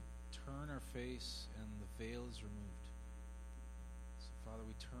says we turn our face and the veil is removed. So, Father,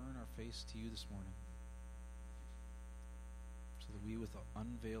 we turn our face to you this morning so that we with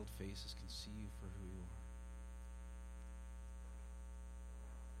unveiled faces can see you for who you are.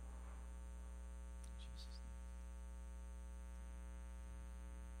 In Jesus' name.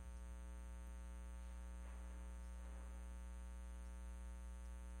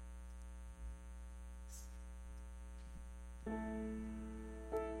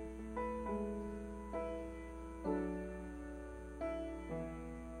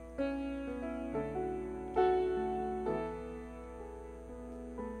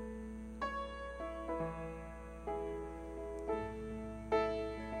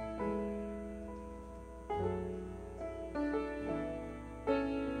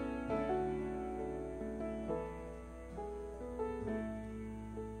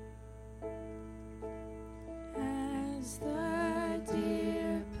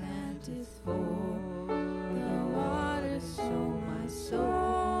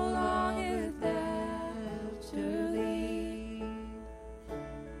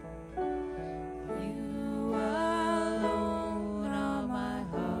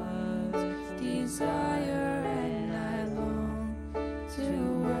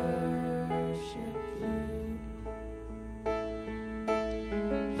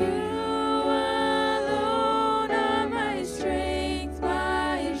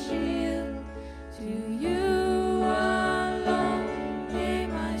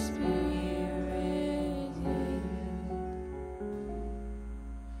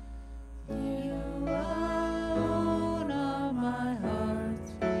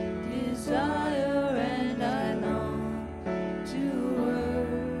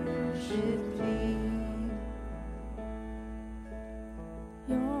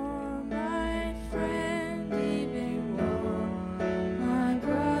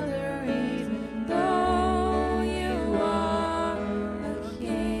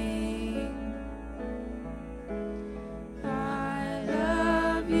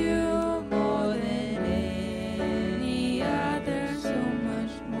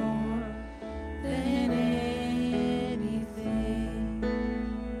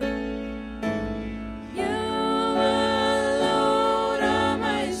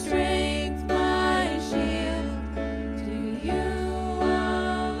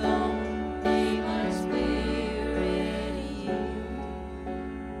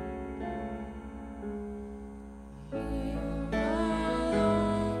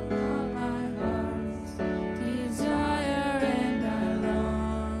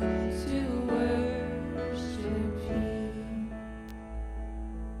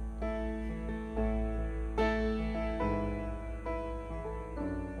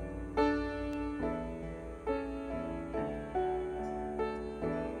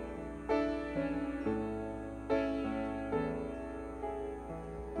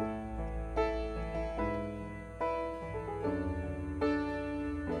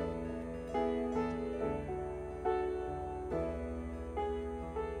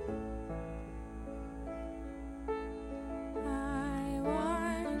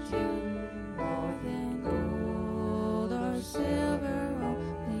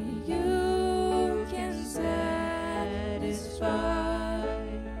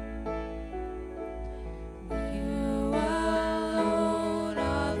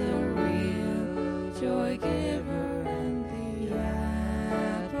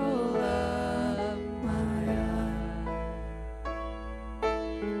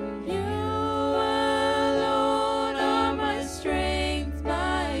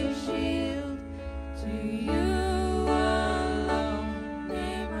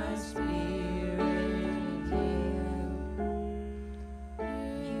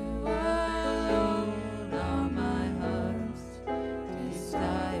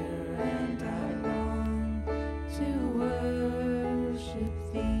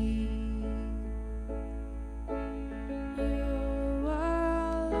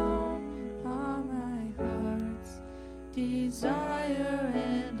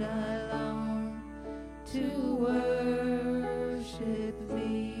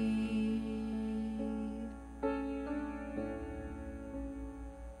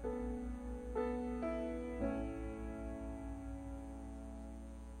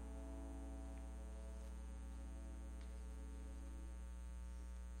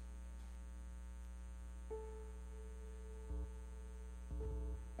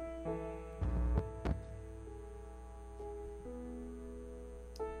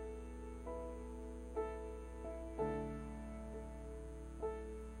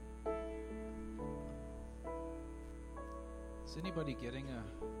 anybody getting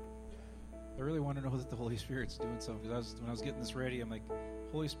I really want to know that the Holy Spirit's doing something, because when I was getting this ready, I'm like,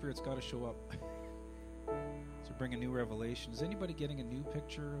 Holy Spirit's got to show up to bring a new revelation. Is anybody getting a new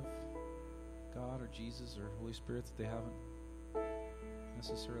picture of God or Jesus or Holy Spirit that they haven't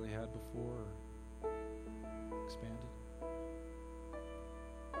necessarily had before or expanded?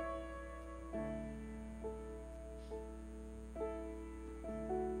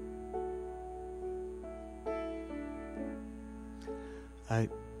 I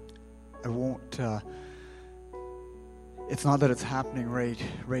won't. It's not that it's happening right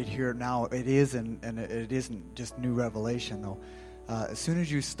here now. It is, and it isn't just new revelation though. As soon as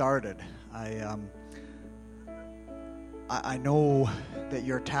you started, I know that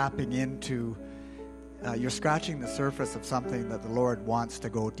you're tapping into. You're scratching the surface of something that the Lord wants to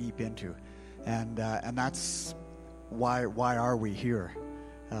go deep into, and that's why are we here?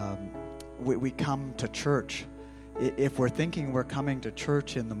 We come to church. If we're thinking we're coming to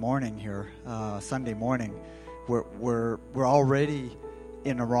church in the morning here, Sunday morning, we're already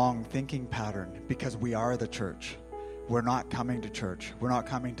in a wrong thinking pattern, because we are the church. We're not coming to church. We're not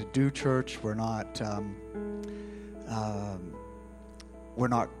coming to do church. We're not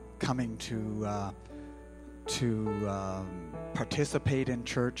coming to participate in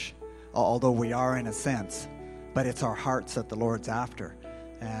church, although we are in a sense. But it's our hearts that the Lord's after,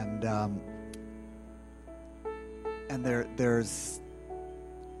 and there's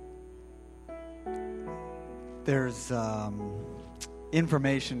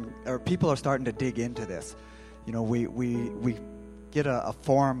information, or people are starting to dig into this. You know, we get a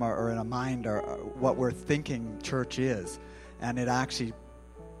form or in a mind or what we're thinking church is, and it actually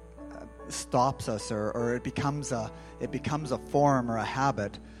stops us, or it becomes a form or a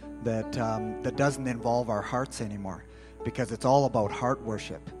habit that doesn't involve our hearts anymore, because it's all about heart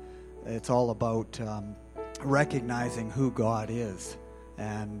worship. It's all about recognizing who God is,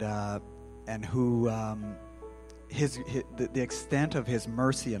 and who the extent of His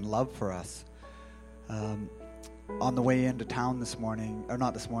mercy and love for us. On the way into town this morning, or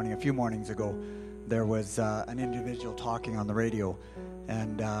not this morning, a few mornings ago, there was an individual talking on the radio,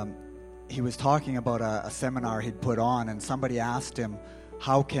 and he was talking about a seminar he'd put on, and somebody asked him,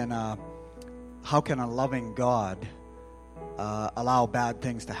 how can a loving God allow bad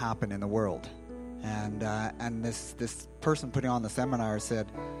things to happen in the world? And this person putting on the seminar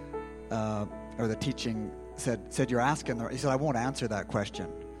said, or the teaching said you're asking. He said, I won't answer that question.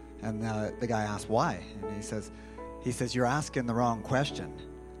 And the guy asked why, and he says you're asking the wrong question.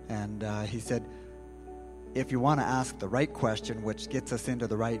 And he said, if you want to ask the right question, which gets us into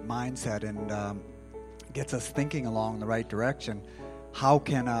the right mindset and gets us thinking along the right direction,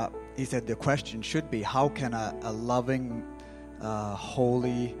 he said the question should be, how can a loving,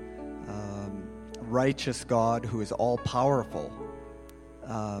 holy, righteous God who is all-powerful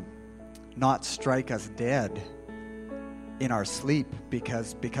not strike us dead in our sleep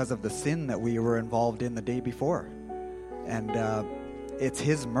because of the sin that we were involved in the day before? And it's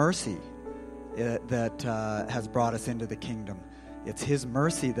His mercy that has brought us into the kingdom. It's His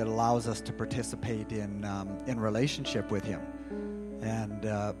mercy that allows us to participate in relationship with Him. And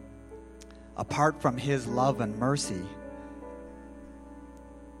apart from His love and mercy,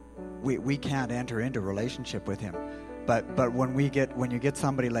 we can't enter into relationship with Him. But when you get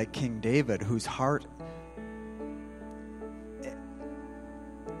somebody like King David, whose heart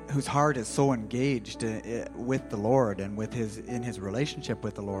is so engaged with the Lord and in his relationship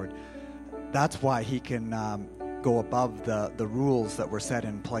with the Lord, that's why he can go above the rules that were set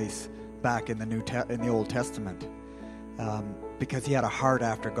in place back in the Old Testament, because he had a heart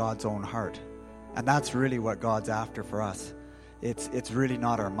after God's own heart, and that's really what God's after for us. It's really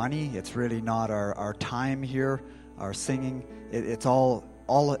not our money. It's really not our time here, our singing. It's all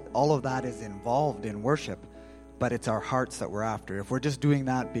of that is involved in worship, but it's our hearts that we're after. If we're just doing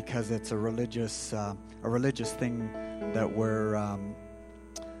that because it's a religious thing that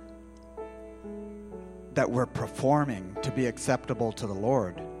we're performing to be acceptable to the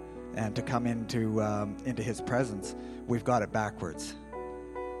Lord and to come into His presence, we've got it backwards.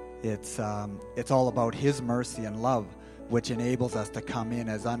 It's all about His mercy and love, which enables us to come in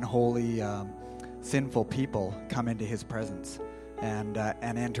as unholy, sinful people, come into His presence and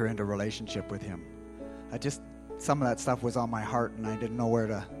enter into relationship with Him. Some of that stuff was on my heart, and I didn't know where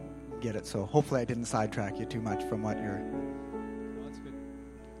to get it. So hopefully I didn't sidetrack you too much from what you're... Well, that's good.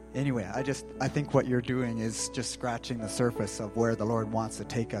 Anyway, I think what you're doing is just scratching the surface of where the Lord wants to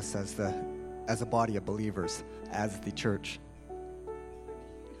take us as a body of believers, as the church.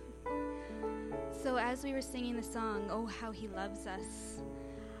 So as we were singing the song, "Oh, How He Loves Us,"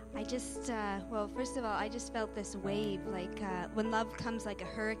 I just, first of all, I just felt this wave, like when love comes like a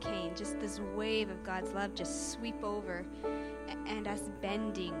hurricane, just this wave of God's love just sweep over and us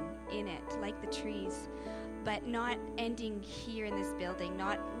bending in it like the trees, but not ending here in this building,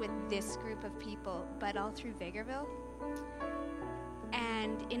 not with this group of people, but all through Vegreville.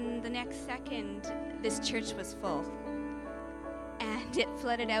 And in the next second, this church was full. And it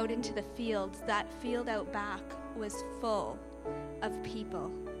flooded out into the fields. That field out back was full of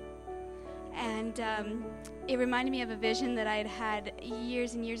people. And it reminded me of a vision that I had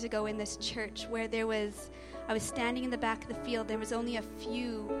years and years ago in this church where I was standing in the back of the field. There was only a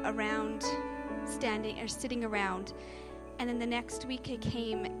few around standing or sitting around. And then the next week I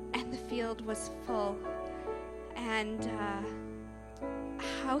came and the field was full. And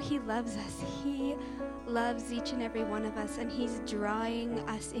how he loves us. He loves each and every one of us, and he's drawing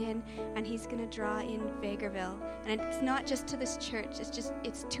us in, and he's going to draw in Vegreville. And it's not just to this church,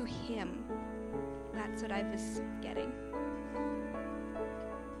 it's to him. That's what I was getting.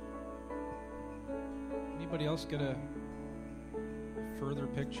 Anybody else get a further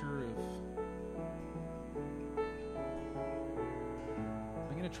picture of...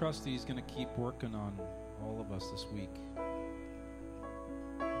 I'm going to trust that he's going to keep working on all of us this week.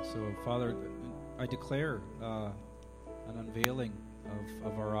 So, Father, I declare an unveiling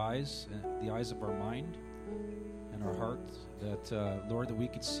of our eyes, the eyes of our mind and our heart, that, Lord, that we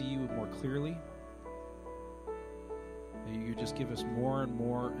could see you more clearly. That you just give us more and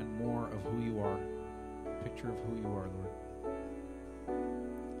more and more of who you are, a picture of who you are, Lord.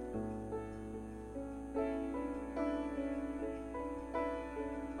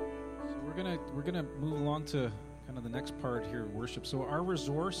 So we're gonna move along to kind of the next part here of worship. So our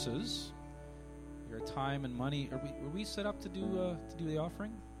resources, our time and money, are we set up to do the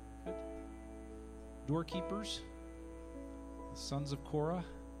offering? Good. Doorkeepers, the sons of Korah.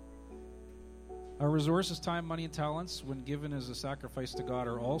 Our resources, time, money, and talents, when given as a sacrifice to God,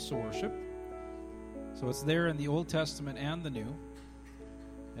 are also worship. So it's there in the Old Testament and the New.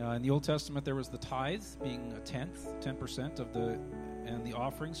 In the Old Testament, there was the tithe, being a tenth, 10% of and the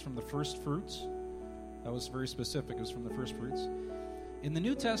offerings from the first fruits. That was very specific. It was from the first fruits. In the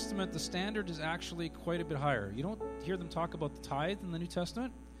New Testament, the standard is actually quite a bit higher. You don't hear them talk about the tithe in the New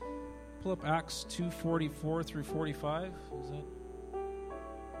Testament. Pull up Acts 2:44 through 45. Is that?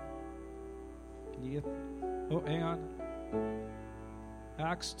 Can you get? Oh, hang on.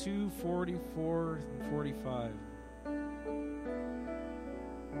 Acts 2:44 and 45.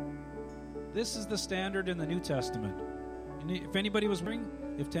 This is the standard in the New Testament. If anybody was wondering,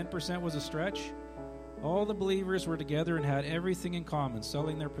 if 10% was a stretch, all the believers were together and had everything in common,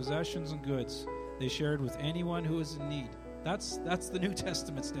 selling their possessions and goods they shared with anyone who was in need. That's the New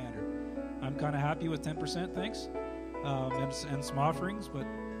Testament standard. I'm kind of happy with 10%, thanks, and some offerings. But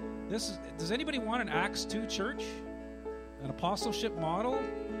does anybody want an Acts 2 church, an apostleship model?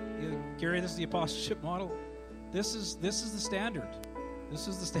 Gary, this is the apostleship model. This is the standard. This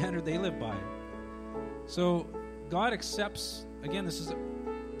is the standard they live by. So God accepts. Again, this is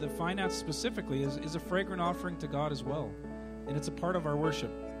the finance specifically is a fragrant offering to God as well, and it's a part of our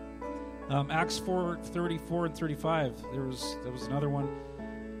worship. Acts 4:34 and 35. There was another one,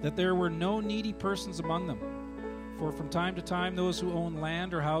 that there were no needy persons among them, for from time to time those who owned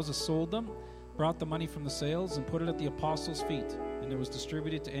land or houses sold them, brought the money from the sales, and put it at the apostles' feet, and it was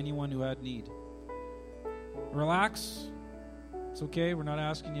distributed to anyone who had need. Relax. It's okay. We're not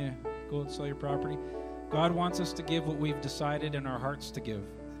asking you to go and sell your property. God wants us to give what we've decided in our hearts to give.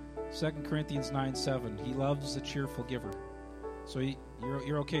 2 Corinthians 9:7. He loves a cheerful giver. So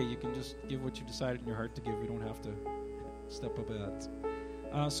you're okay. You can just give what you've decided in your heart to give. You don't have to step up at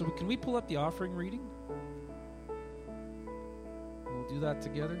that. So can we pull up the offering reading? We'll do that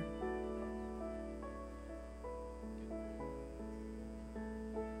together.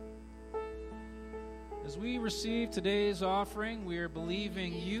 As we receive today's offering, we are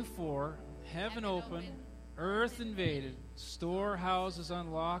believing you for heaven open, earth invaded, storehouses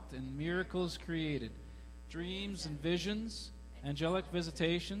unlocked, and miracles created, dreams and visions, angelic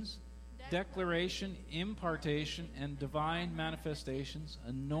visitations, declaration, impartation, and divine manifestations,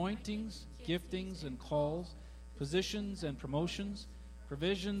 anointings, giftings, and calls, positions and promotions,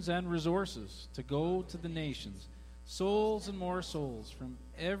 provisions and resources to go to the nations, souls and more souls from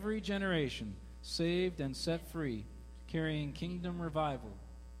every generation, saved and set free, carrying kingdom revival.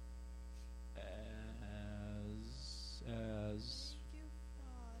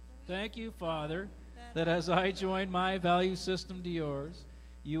 Thank you, Father, that as I join my value system to yours,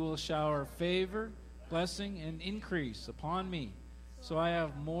 you will shower favor, blessing, and increase upon me, so I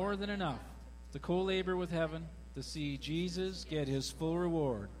have more than enough to co-labor with heaven to see Jesus get his full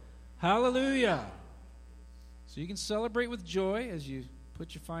reward Hallelujah. So you can celebrate with joy as you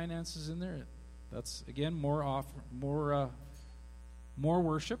put your finances in there. That's, again, more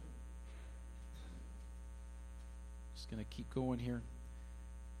worship. Just going to keep going here.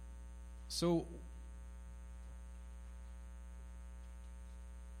 So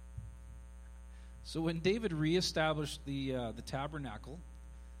when David reestablished the tabernacle,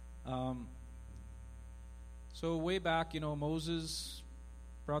 so way back, Moses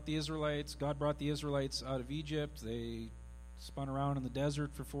brought the Israelites. God brought the Israelites out of Egypt. They spun around in the desert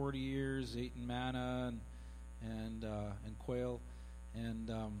for 40 years, ate manna and quail, and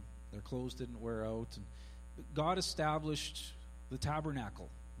their clothes didn't wear out. And God established the tabernacle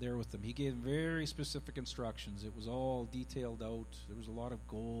there with them. He gave them very specific instructions. It was all detailed out. There was a lot of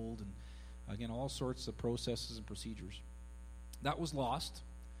gold and, again, all sorts of processes and procedures. That was lost.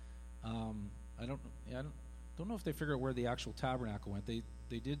 I don't know if they figured out where the actual tabernacle went.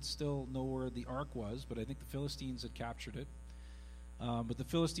 They did still know where the ark was, but I think the Philistines had captured it. But the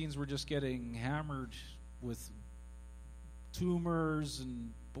Philistines were just getting hammered with tumors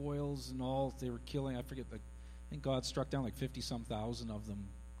and boils and all. They were killing. I think God struck down like 50-some thousand of them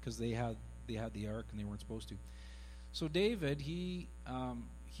because they had the ark and they weren't supposed to. So David, the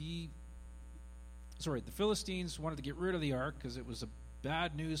Philistines wanted to get rid of the ark because it was a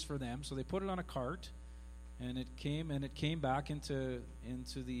bad news for them. So they put it on a cart, and it came back into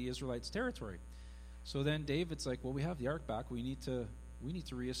the Israelites' territory. So then David's like, well, we have the ark back. We need to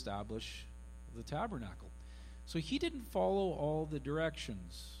reestablish the tabernacle. So he didn't follow all the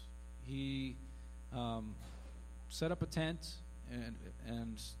directions. He set up a tent,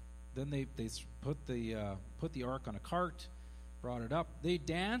 and then they put the ark on a cart, brought it up. They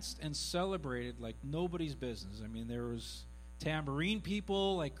danced and celebrated like nobody's business. I mean, there was tambourine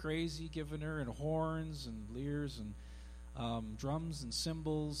people like crazy giving her, and horns and lyres and drums and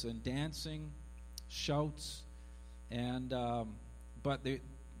cymbals and dancing, shouts, and God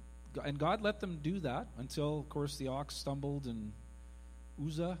let them do that until, of course, the ox stumbled, and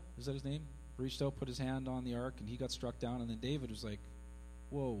Uzzah, is that his name, reached out, put his hand on the ark, and he got struck down. And then David was like,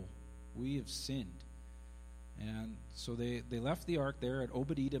 whoa, we have sinned. And so they left the ark there at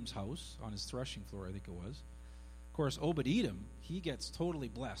Obed-Edom's house on his threshing floor, I think it was. Of course, Obed-Edom, he gets totally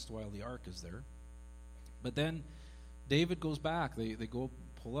blessed while the ark is there. But then David goes back. They go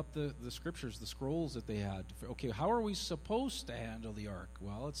pull up the scriptures, the scrolls that they had. Okay, how are we supposed to handle the ark?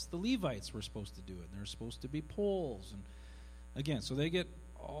 Well, it's the Levites were supposed to do it. And there's supposed to be poles. And again, so they get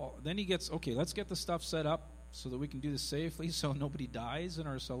all. Then he gets, okay, let's get the stuff set up so that we can do this safely so nobody dies in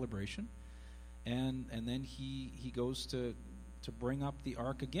our celebration. And then he goes to bring up the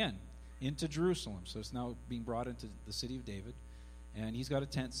ark again into Jerusalem. So it's now being brought into the city of David. And he's got a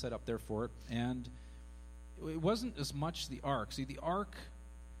tent set up there for it. And it wasn't as much the ark. See, the ark,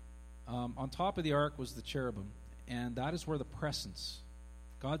 on top of the ark was the cherubim. And that is where the presence,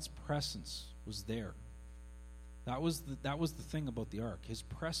 God's presence, was there. That was the thing about the ark. His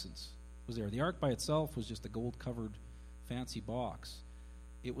presence was there. The ark by itself was just a gold-covered fancy box.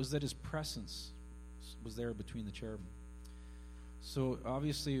 It was that his presence was there between the cherubim. So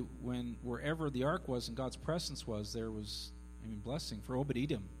obviously, wherever the ark was and God's presence was, there was, blessing for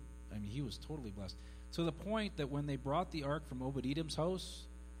Obed-Edom. He was totally blessed. To the point that when they brought the ark from Obed-Edom's house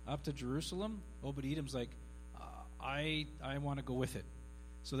up to Jerusalem, Obed-Edom's like, I want to go with it.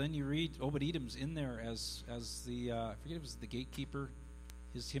 So then you read Obed-Edom's in there as the I forget if it was the gatekeeper,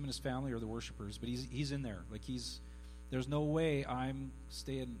 him and his family, or the worshipers, but he's in there. Like there's no way I'm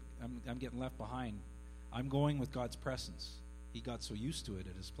getting left behind. I'm going with God's presence. He got so used to it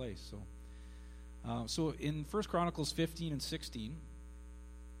at his place. So in 1 Chronicles 15 and 16,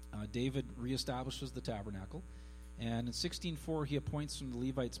 David reestablishes the tabernacle. And in 16:4, he appoints from the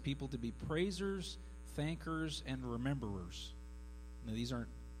Levites people to be praisers, thankers, and rememberers. Now, these aren't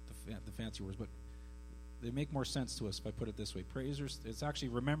the fancy words, but they make more sense to us if I put it this way. Praisers, it's actually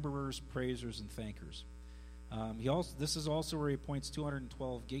rememberers, praisers, and thankers. This is also where he appoints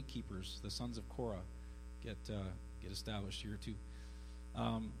 212 gatekeepers, the sons of Korah, get established here too.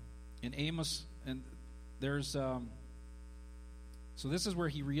 In Amos, and there's so this is where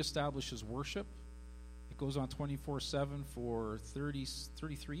he reestablishes worship. It goes on 24/7 for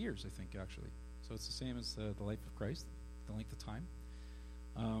 33 years, I think, actually. So it's the same as the life of Christ, the length of time.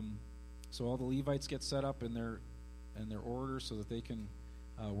 So all the Levites get set up in their order so that they can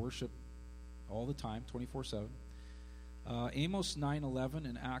worship all the time, 24/7. Amos 9:11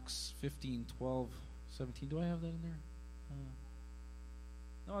 and Acts 15:12, 17. Do I have that in there?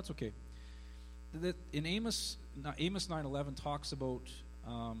 No, it's okay. In Amos 9:11 talks about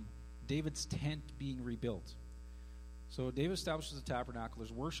David's tent being rebuilt. So David establishes the tabernacle.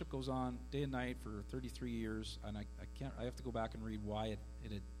 There's worship goes on day and night for 33 years, and I have to go back and read why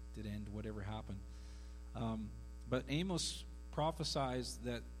it did end, whatever happened. But Amos prophesies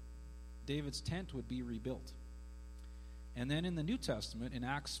that David's tent would be rebuilt. And then in the New Testament, in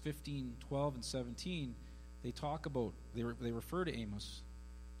Acts 15, 12, and 17, they talk about, they refer to Amos.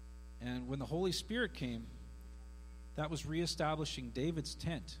 And when the Holy Spirit came, that was reestablishing David's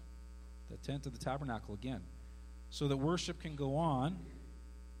tent, the tent of the tabernacle again, so that worship can go on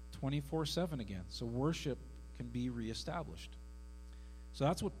 24/7 again. So worship can be reestablished. So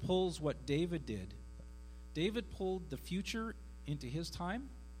that's what pulls what David did. David pulled the future into his time,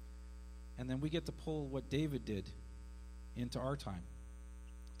 and then we get to pull what David did into our time,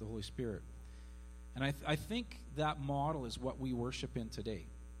 the Holy Spirit. And I think that model is what we worship in today.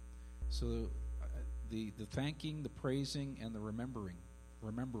 So the thanking, the praising, and the remembering.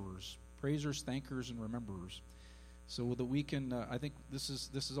 Rememberers. Praisers, thankers, and rememberers. So that we can, I think this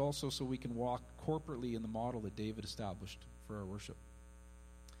is also so we can walk corporately in the model that David established for our worship.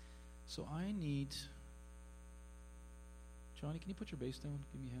 So I need, Johnny, can you put your bass down?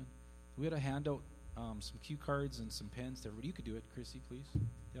 Give me a hand. We had a handout, some cue cards and some pens to everybody. You could do it, Chrissy, please.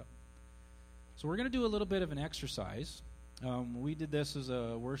 Yep. So we're going to do a little bit of an exercise. We did this as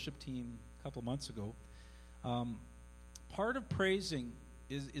a worship team a couple months ago. Part of praising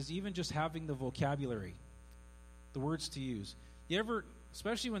is even just having the vocabulary, the words to use. You ever,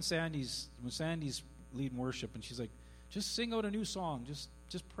 especially when Sandy's leading worship and she's like, just sing out a new song, just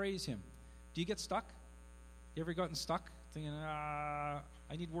praise him. Do you get stuck? You ever gotten stuck thinking, I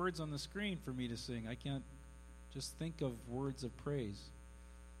need words on the screen for me to sing. I can't just think of words of praise.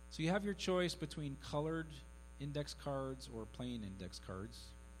 So you have your choice between colored index cards or plain index cards,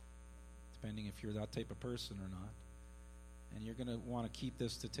 depending if you're that type of person or not. And you're going to want to keep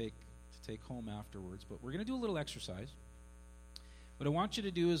this to take home afterwards. But we're going to do a little exercise. What I want you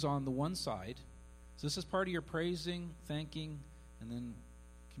to do is on the one side, so this is part of your praising, thanking, and then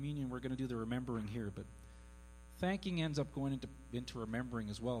communion, we're going to do the remembering here. But thanking ends up going into remembering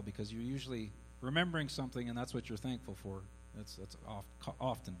as well, because you're usually remembering something and that's what you're thankful for. That's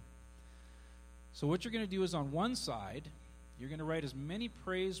often. So what you're going to do is on one side, you're going to write as many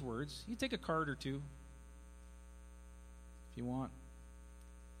praise words. You take a card or two if you want,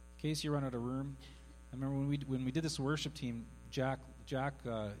 in case you run out of room. I remember when we did this worship team, Jack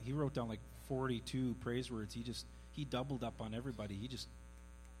he wrote down like 42 praise words. He doubled up on everybody.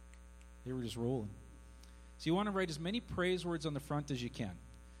 They were just rolling. So you want to write as many praise words on the front as you can.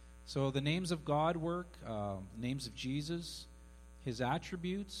 So the names of God work, names of Jesus, his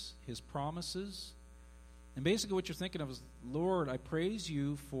attributes, his promises. And basically what you're thinking of is, Lord, I praise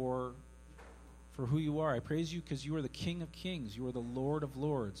you for who you are. I praise you because you are the King of Kings. You are the Lord of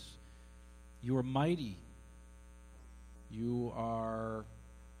Lords. You are mighty. You are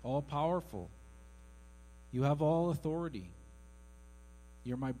all-powerful. You have all authority.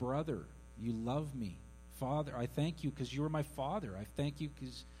 You're my brother. You love me. Father, I thank you because you are my Father. I thank you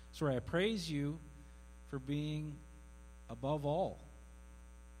because, I praise you for being above all.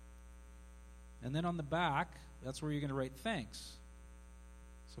 And then on the back, that's where you're going to write thanks.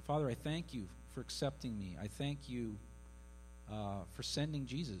 So, Father, I thank you for accepting me. I thank you for sending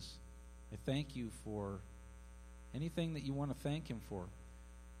Jesus. I thank you for anything that you want to thank him for.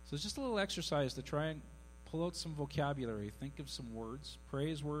 So it's just a little exercise to try and pull out some vocabulary. Think of some words,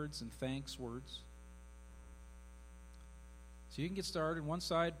 praise words and thanks words. So you can get started. One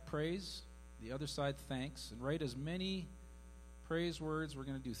side, praise. The other side, thanks. And write as many praise words. We're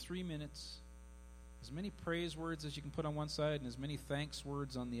going to do 3 minutes. As many praise words as you can put on one side and as many thanks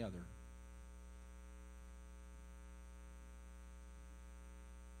words on the other.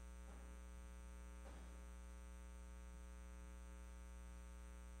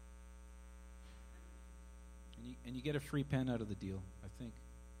 And you get a free pen out of the deal, I think.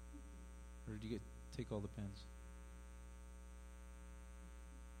 Or did you take all the pens?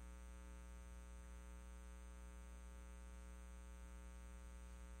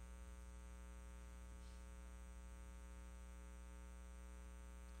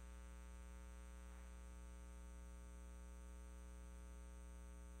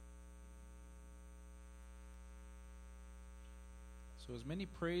 So as many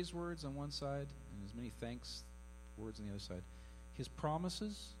praise words on one side and as many thanks words on the other side. His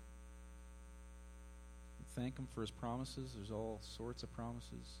promises, thank him for his promises. There's all sorts of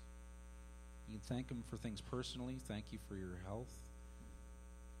promises. You can thank him for things personally. Thank you for your health.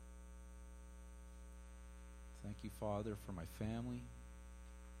 Thank you, Father, for my family.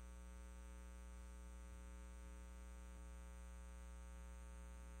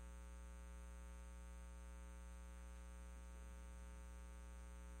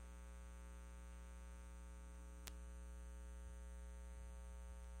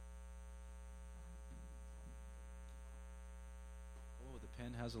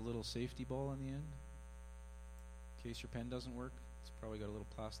 pen has a little safety ball on the end. In case your pen doesn't work, it's probably got a little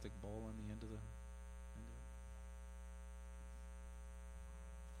plastic ball on the end of the.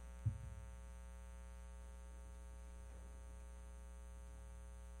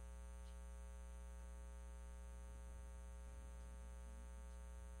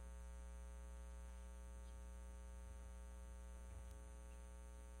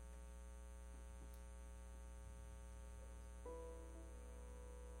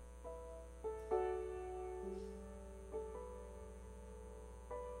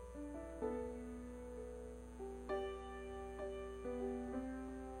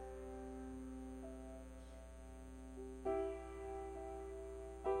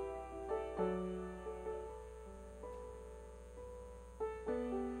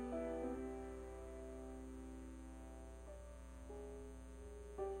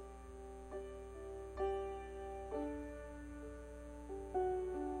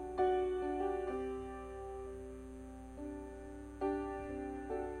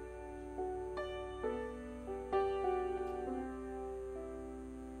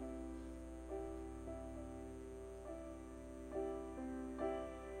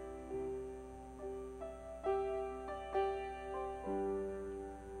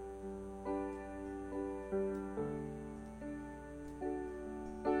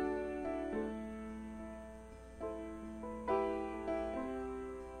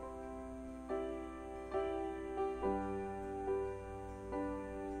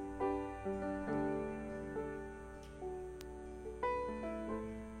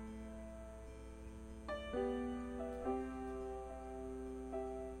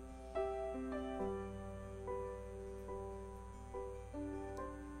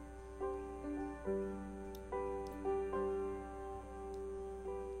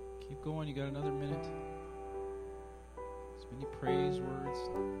 Keep going, you got another minute. As many praise words,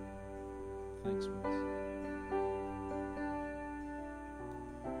 thanks words.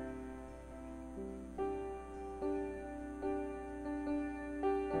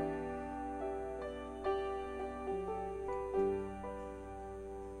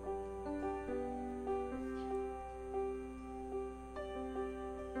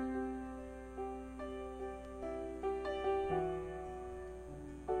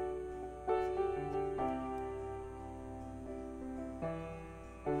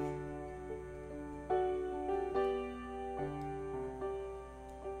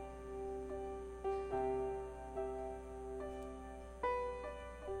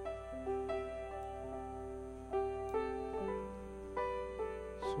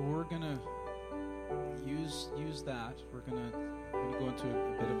 So we're gonna use that. We're gonna go into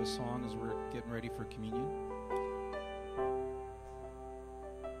a bit of a song as we're getting ready for communion.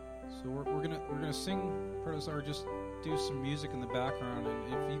 So we're gonna sing, or just do some music in the background,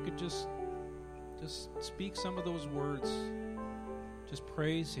 and if you could just speak some of those words, just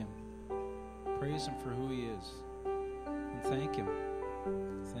praise Him for who He is, and thank Him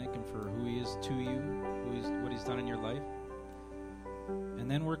for who He is to you, what He's done in your life. And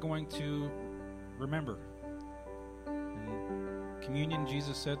then we're going to remember. In communion,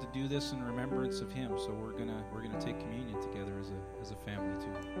 Jesus said to do this in remembrance of Him. So we're gonna take communion together as a family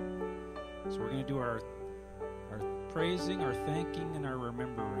too. So we're gonna do our praising, our thanking, and our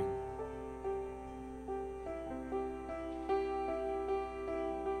remembering.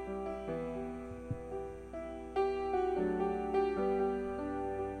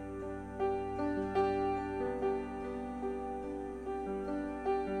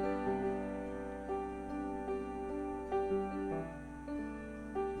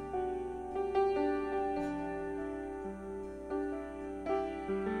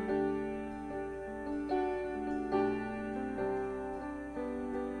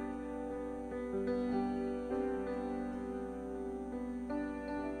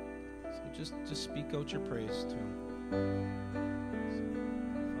 Just speak out your praise to Him.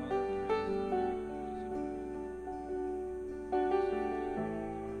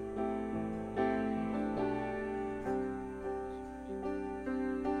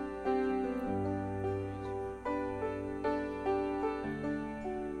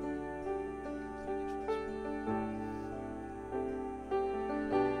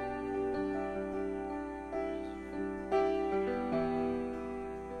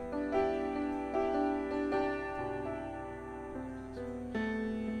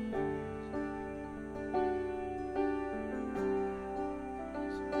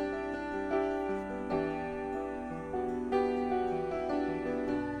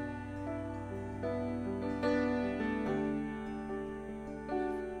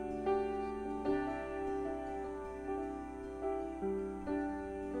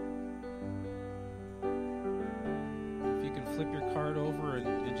 flip your card over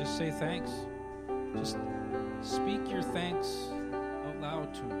and just say thanks. Just speak your thanks out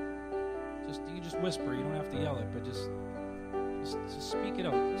loud to him. You can just whisper. You don't have to yell it, but just speak it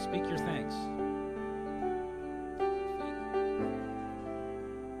out. Speak your thanks.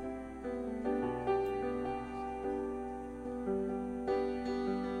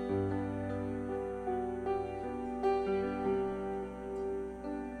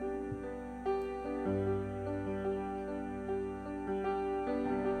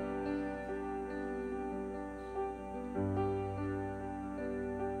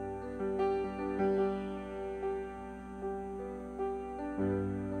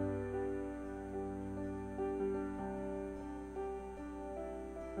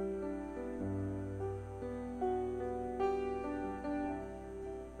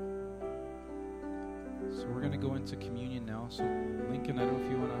 So we're going to go into communion now. So Lincoln, I don't know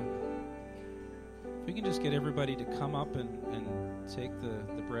if you want to, if we can just get everybody to come up and take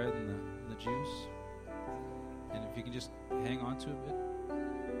the bread and the juice. And if you can just hang on to it a bit.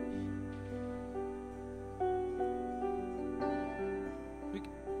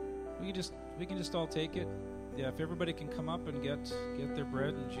 We can just all take it. Yeah, if everybody can come up and get their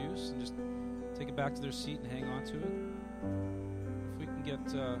bread and juice and just take it back to their seat and hang on to it. If we can get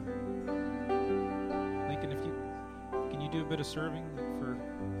Lincoln, can you do a bit of serving for?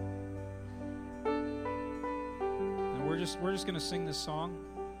 And we're just going to sing this song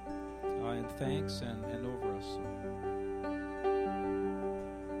in thanks and over us.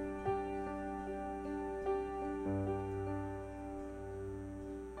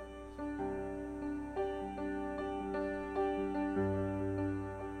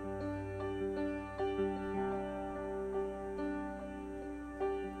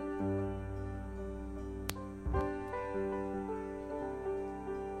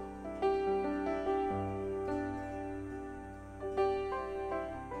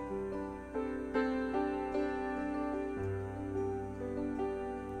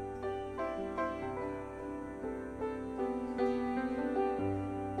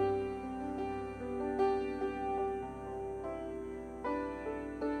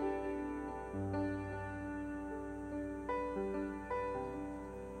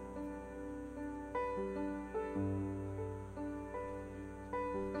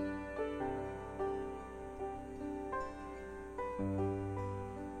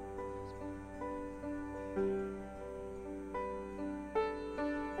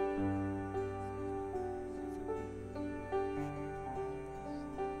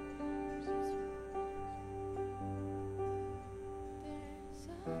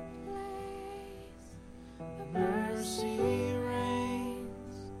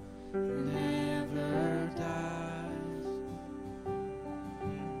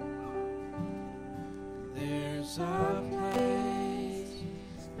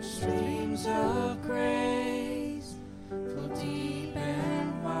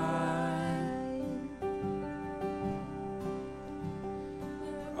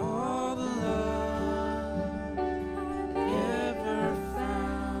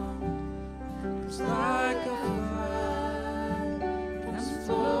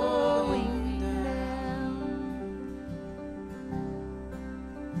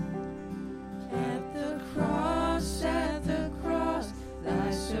 At the cross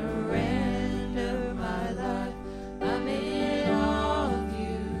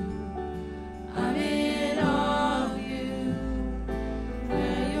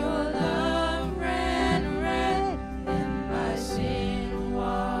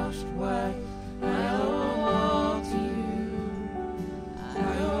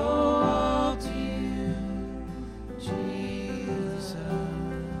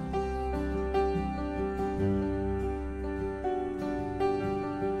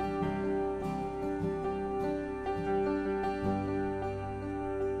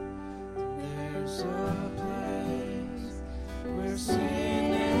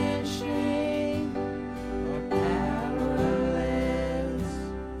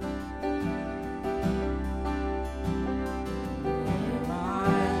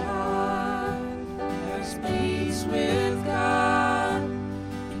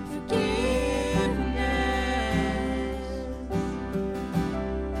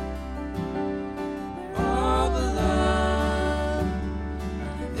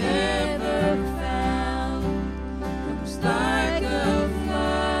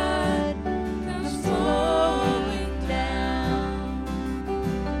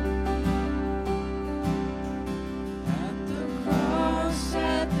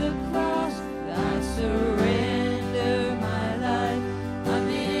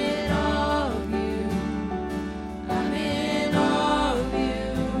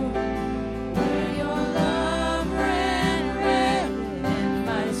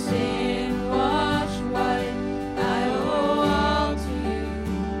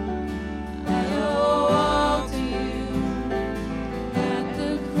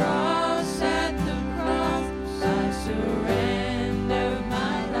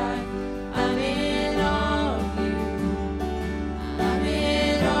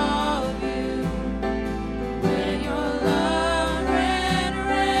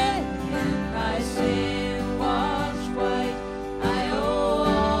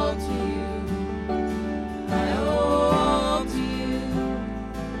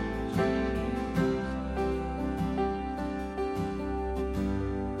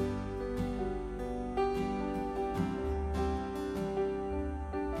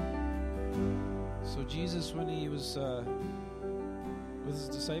Jesus when he was with his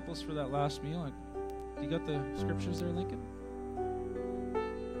disciples for that last meal. You got the scriptures there, Lincoln?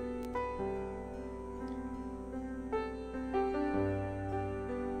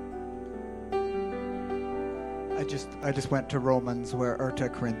 I just went to Romans or to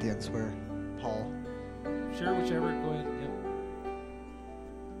Corinthians where Paul. Sure, whichever. Go ahead. Yep.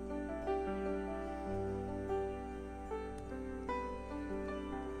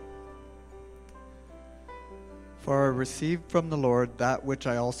 For I received from the Lord that which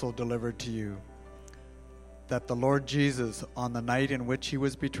I also delivered to you, that the Lord Jesus, on the night in which he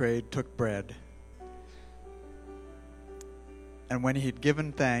was betrayed, took bread. And when he had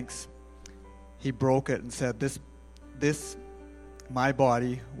given thanks, he broke it and said, This my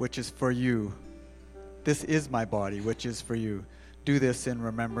body, which is for you. This is my body, which is for you. Do this in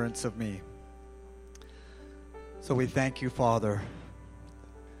remembrance of me. So we thank you, Father,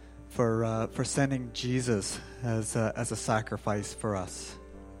 for sending Jesus as a sacrifice for us.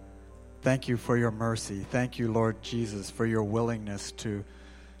 Thank you for your mercy. Thank you, Lord Jesus, for your willingness to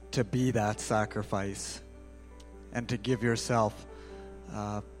be that sacrifice and to give yourself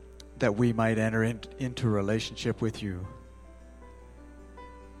that we might enter into relationship with you.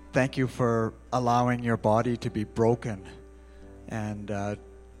 Thank you for allowing your body to be broken and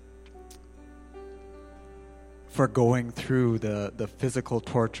for going through the physical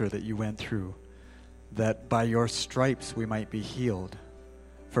torture that you went through, that by your stripes we might be healed,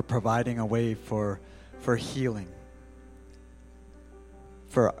 for providing a way for healing,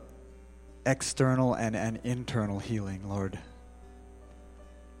 for external and internal healing, Lord.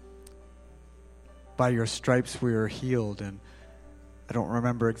 By your stripes we are healed, and I don't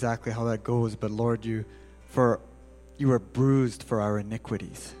remember exactly how that goes, but Lord, you were bruised for our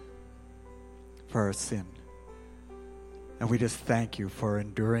iniquities, for our sin. And we just thank you for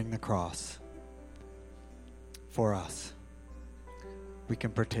enduring the cross for us. We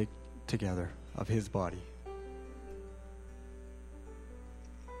can partake together of his body.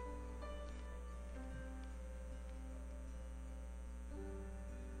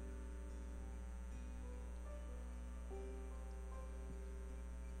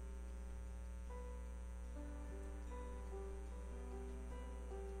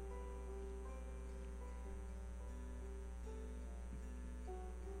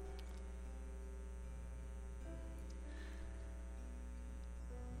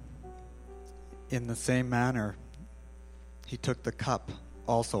 In the same manner, he took the cup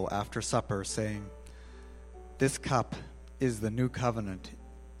also after supper, saying, This cup is the new covenant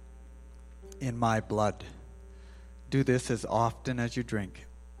in my blood. Do this as often as you drink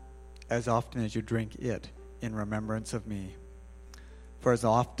it in remembrance of me. For as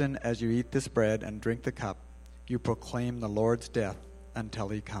often as you eat this bread and drink the cup, you proclaim the Lord's death until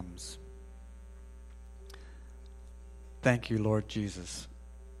he comes. Thank you, Lord Jesus,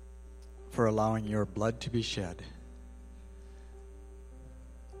 for allowing your blood to be shed.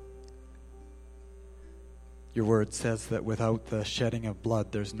 Your word says that without the shedding of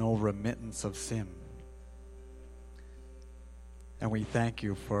blood, there's no remittance of sin. And we thank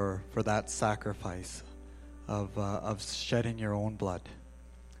you for that sacrifice of shedding your own blood,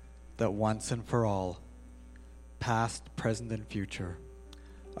 that once and for all, past, present, and future,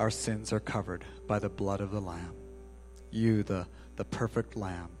 our sins are covered by the blood of the Lamb. You, the perfect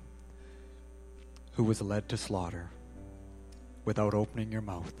Lamb, who was led to slaughter without opening your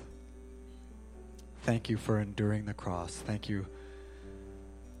mouth. Thank you for enduring the cross. Thank you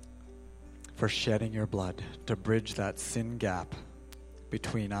for shedding your blood to bridge that sin gap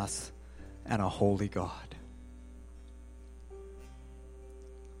between us and a holy God.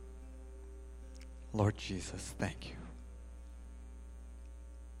 Lord Jesus, thank you.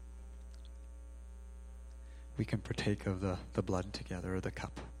 We can partake of the blood together, or the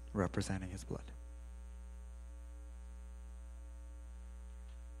cup representing his blood.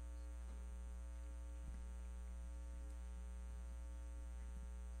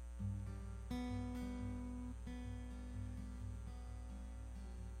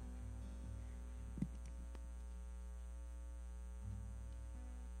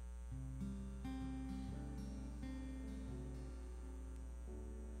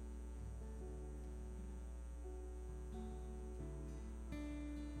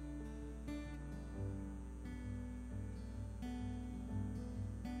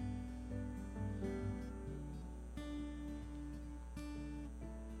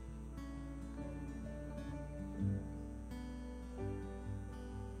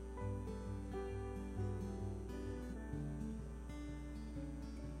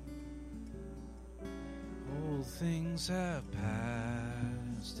 Things have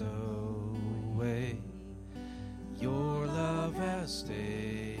passed away. has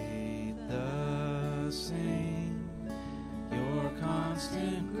stayed the same. Your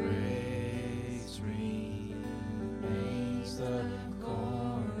constant grace remains the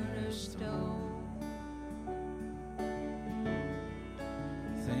cornerstone.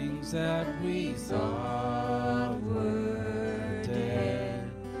 Things that we thought were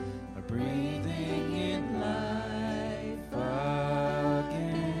dead are breathing in life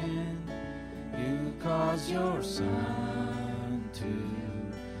again. You cause your sun to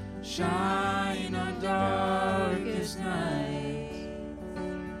shine on darkest night.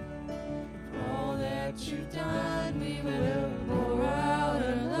 All that you've done, we will pour out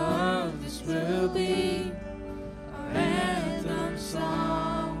our love. This will be our anthem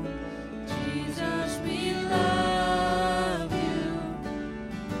song. Jesus, we love you.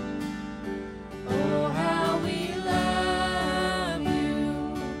 Oh, how we love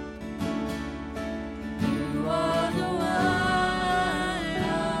you. You are the one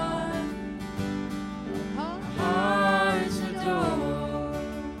our hearts adore.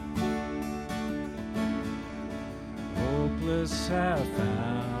 Hopeless have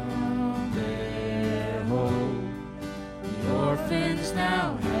found their hope. The orphans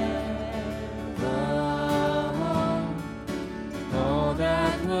now have a home. All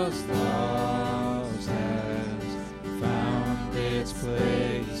that was lost has found its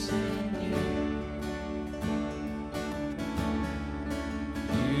place in you.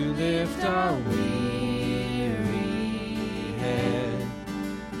 You lift our weary head.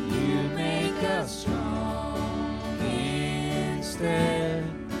 You make us strong instead.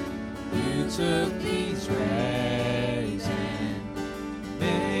 You took these rags and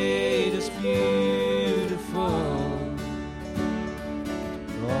made us beautiful.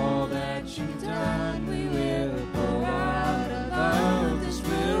 For all that you've done, we will pour out our love. This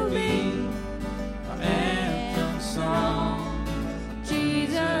will be our anthem song.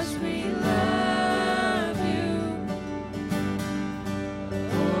 Jesus, we love you.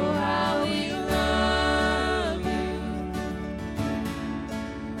 Oh, how we love you.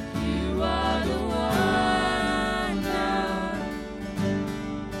 You are the one our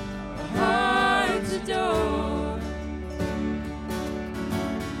hearts adore.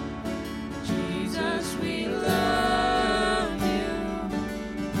 Jesus, we love you.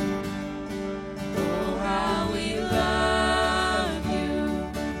 Oh, how we love you.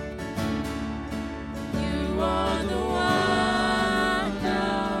 You are the one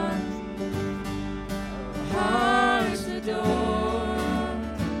our hearts adore.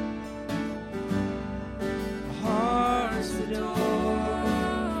 Hearts adore.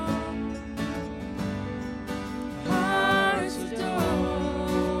 Hearts adore.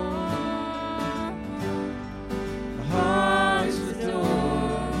 Hearts adore.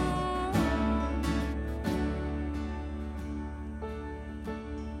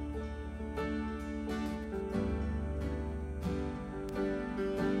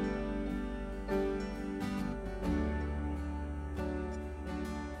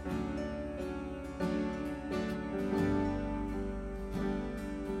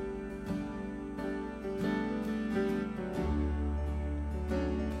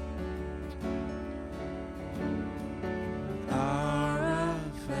 Our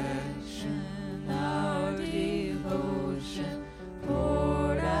affection, our devotion,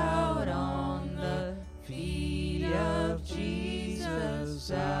 poured out on the feet of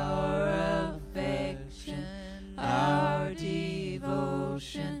Jesus. Our affection, our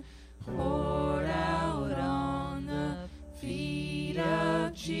devotion, poured out on the feet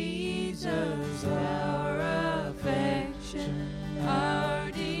of Jesus. Our affection, our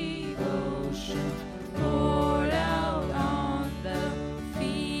devotion, poured out on the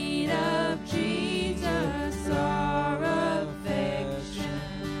feet of Jesus. Our affection,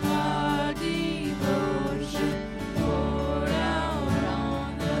 our devotion, poured out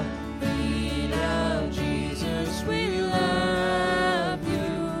on the feet of Jesus. We love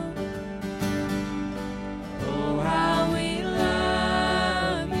you. Oh, how we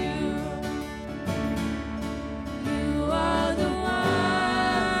love you. You are the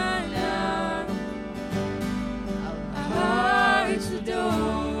one our hearts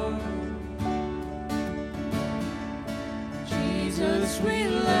adore. Jesus, we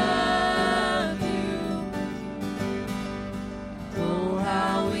love you. Oh,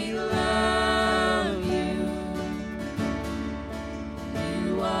 how we love you.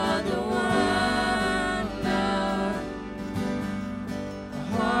 You are the one our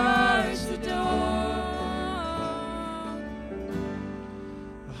hearts adore.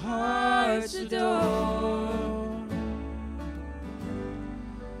 Hearts adore.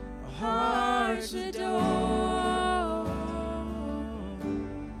 Hearts adore.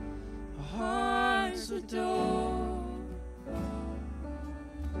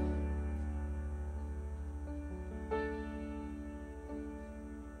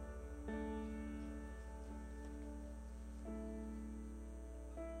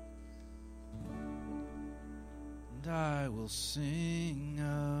 I will sing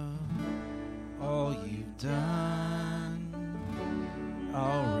of all you've done.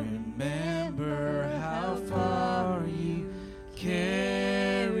 I'll remember how far you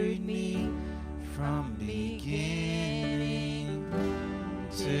carried me from beginning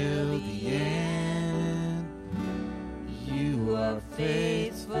till the end. You are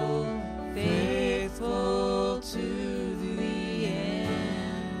faithful, faithful to the end.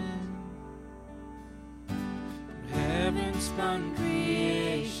 Heaven spun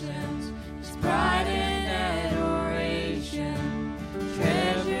creations, His pride and adoration,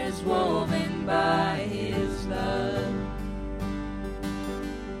 treasures woven by His love.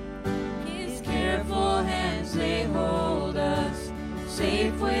 His careful hands, they hold us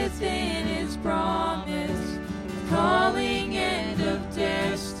safe within His promise, calling end of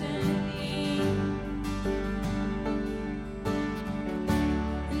destiny.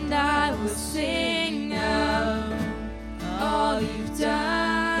 And I will sing of all you've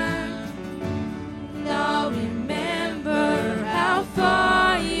done, and I'll remember how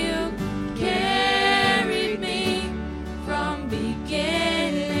far you carried me from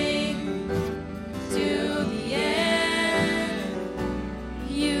beginning to the end.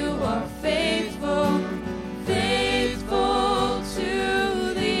 You are faithful, faithful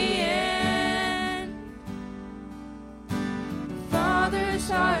to the end. Father's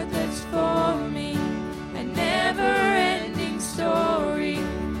heart that's for me, a never-ending story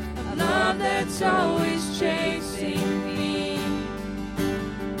of love that's always chasing me.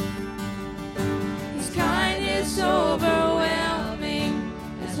 His kindness overwhelming,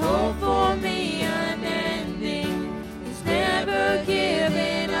 His hope for me unending. He's never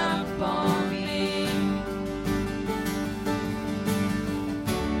given up on me.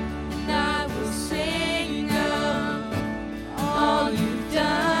 And I will sing of all you've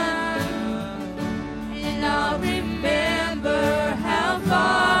done, and I'll remember how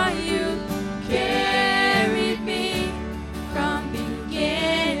far you carried me from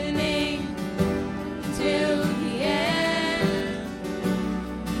beginning till the end.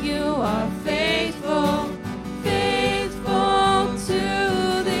 You are faithful, faithful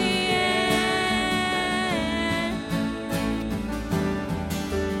to the end.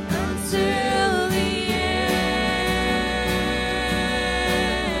 Until the end.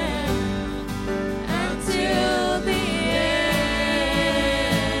 Until the end.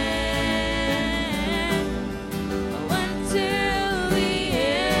 Oh, until the end.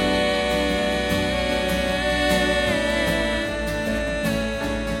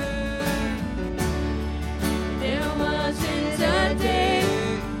 There wasn't a day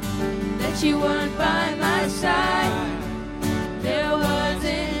that you weren't by my side. There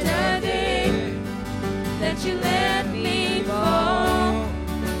wasn't a day that you let me fall.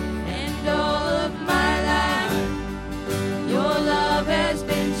 And all of my life, your love has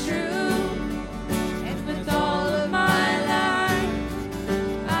been true. And with all of my life,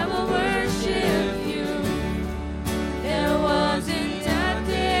 I will worship you. There wasn't a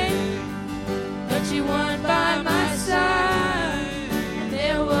day that you weren't by my side. And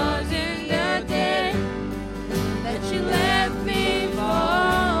there wasn't a day that you let me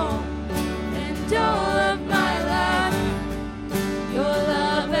fall. And all of my life, your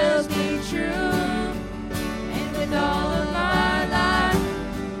love has been true. And with all of my life,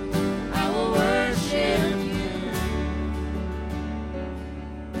 I will worship you.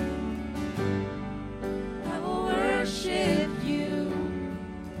 I will worship you.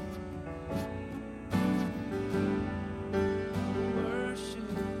 Worship.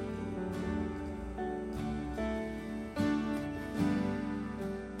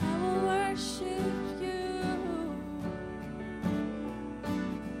 I will worship you.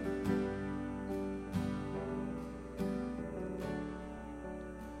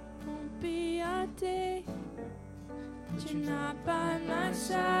 Won't be a day that you're not by my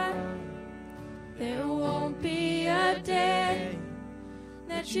side. There won't be a day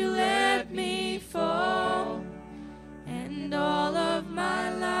that you let me fall. And all of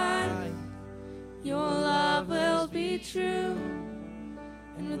my life, your love will be true.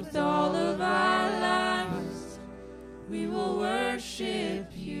 And with all of our lives, we will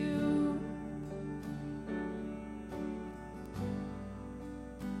worship you.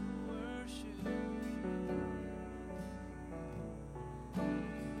 Worship.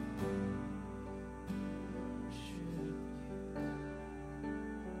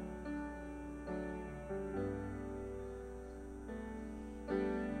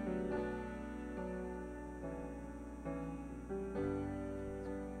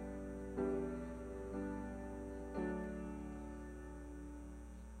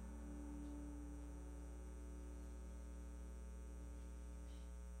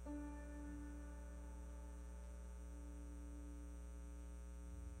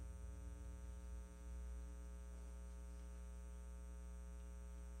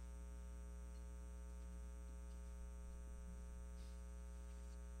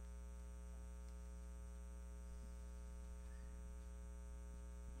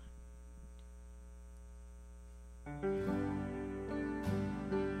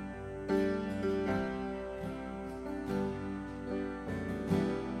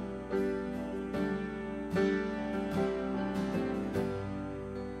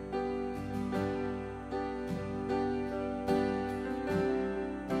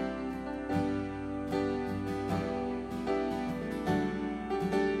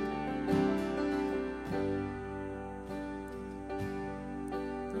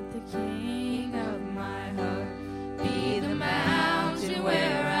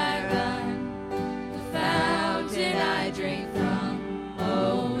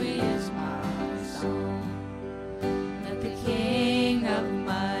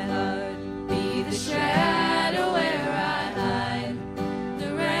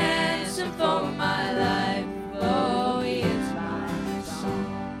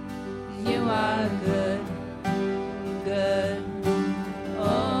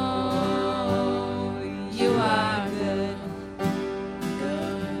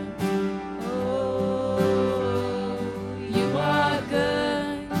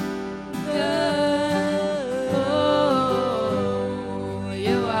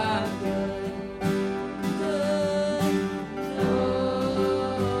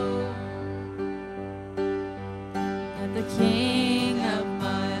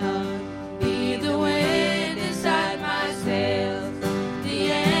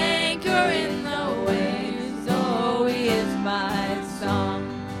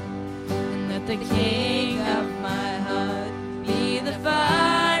 the king of my heart. Be the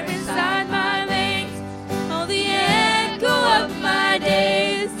fire inside my veins, oh, the echo of my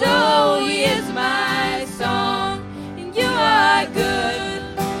days. Oh, he is my song, and you are good,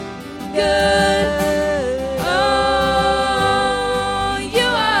 good. Oh, you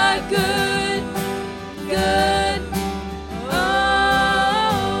are good, good. Oh,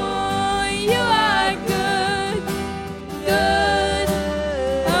 you are good, good.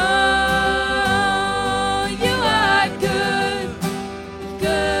 Oh, you are good,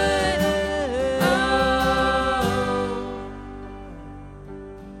 good.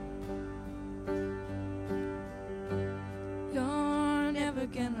 You're never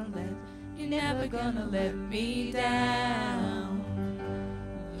gonna let me down.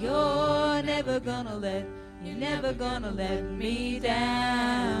 You're never gonna let me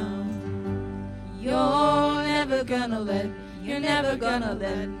down. You're never gonna let me down. You're never gonna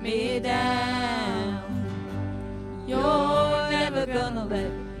let me down. You're never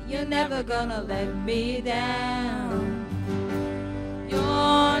gonna let me down.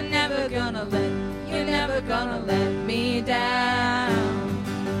 You're never gonna let me down.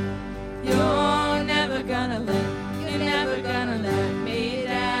 You're never gonna let me down. You're never gonna let me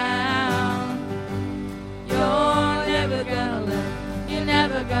down. You're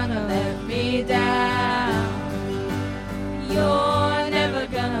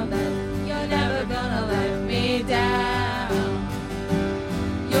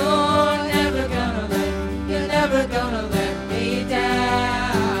never gonna let me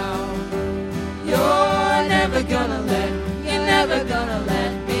down. You're never gonna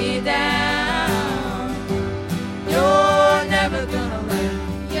let me down. You're never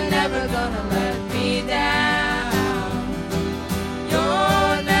gonna let me down.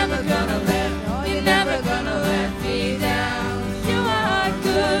 You're never gonna let me down. You are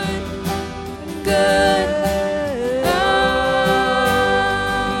good, good. Oh,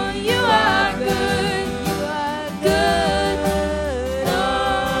 you are good, good.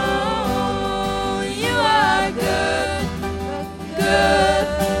 Oh, you are good, good.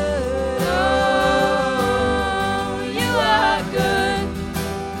 Oh, you are good,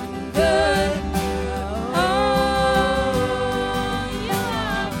 good. Oh, you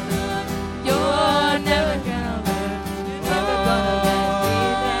are good. You're never gonna let me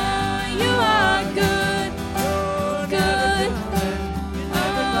down. You are good, good.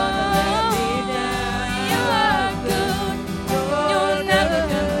 Never gonna let me down. You are good. You're never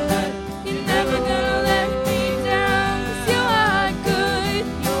gonna let me down. 'Cause you are good,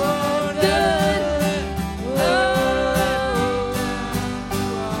 good.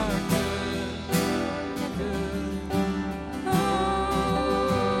 Oh,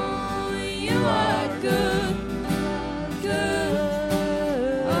 you are good, good.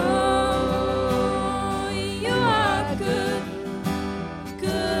 Oh, you are good, good. Oh, you are good,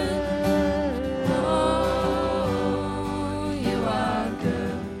 good. Oh.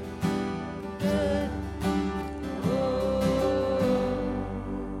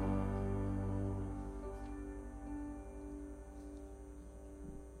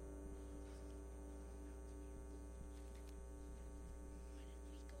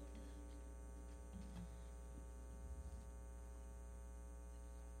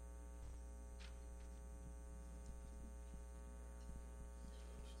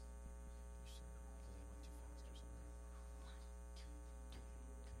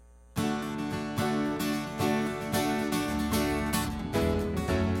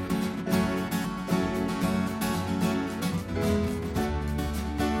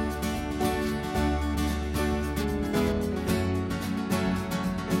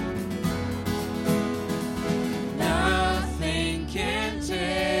 Nothing can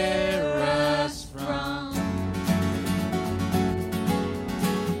tear us from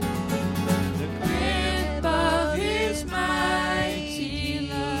the grip of His mighty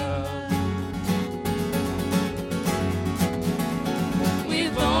love.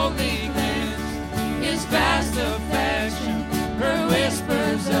 We've only glimpsed His vast affection, heard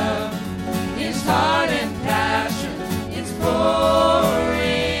whispers of His heart and passion. It's pouring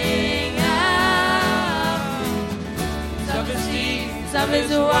out. Of His deep, of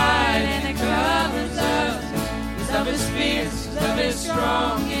His wide, and it covers us. Of His fierce, of His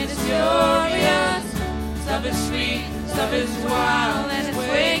strong, and it's furious. Of His sweet, of His wild, and it's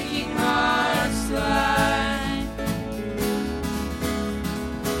waking hearts light.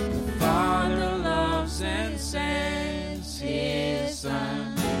 The Father loves and sends His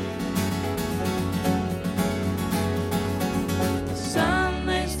Son. The Son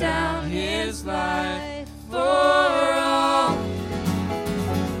lays down His life for all.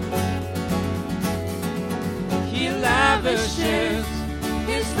 lavishes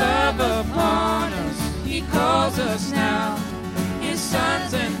His love upon us. He calls us now His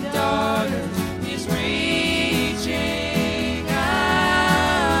sons and daughters. He's reaching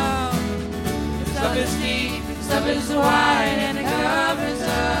out. His love is deep, His love is wide, and it covers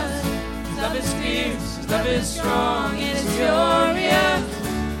us. His love is fierce, His love is strong, it is furious.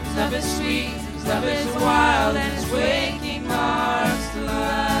 His love is sweet, His love is wild, and it's waking hearts to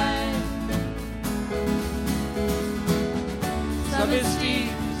life. His love is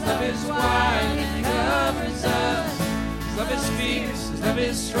deep, His love is wide, and it covers us. His love is fierce, His love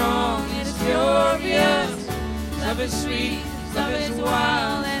is strong, it is furious. His love is sweet, His love is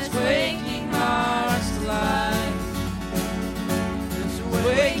wild, and it's waking hearts to life. It's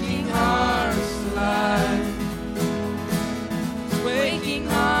waking hearts to life. It's waking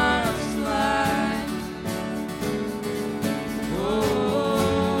hearts to life. Oh,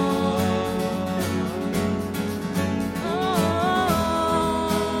 oh,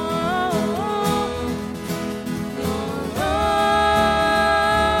 oh,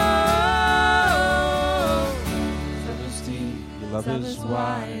 love is deep, your love is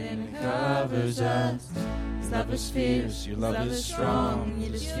wide, and it covers us. His love is fierce, your love is strong,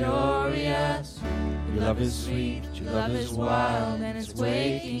 it is furious. Your love is sweet, your love is wild, and it's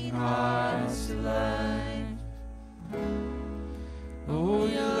waking hearts to life. Oh,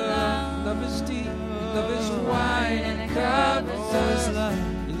 your love is deep, your love is wide, and it covers us.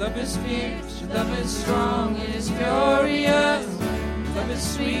 Your love is fierce, your love is strong, it is furious. Your love is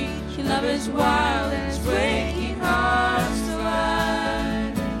sweet, your love is wild, and it's waking hearts to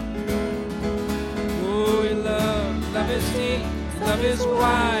life. Oh, your love is deep, your love is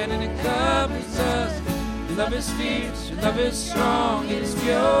wide, and it covers us. Your love is fierce, your love is strong, it is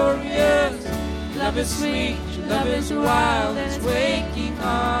furious. Your love is sweet, your love is wild, and it's waking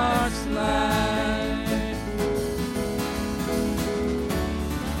hearts to life.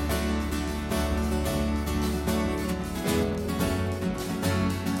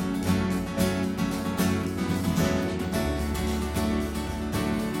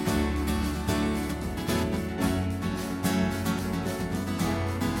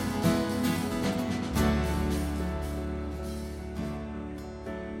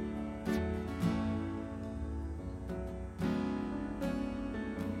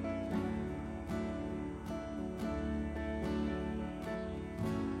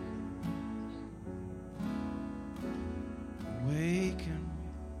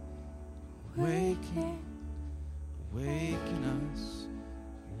 Awaken us,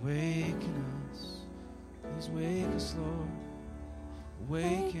 awaken us. Please wake us, Lord.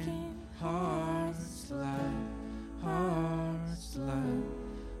 Awaken hearts to life, hearts to life,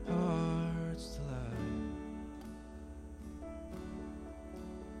 hearts to life.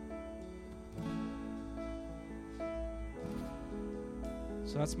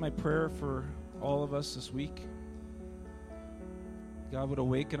 So that's my prayer for all of us this week. God would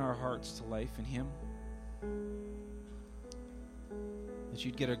awaken our hearts to life in Him. That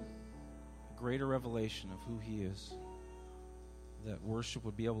you'd get a greater revelation of who He is. That worship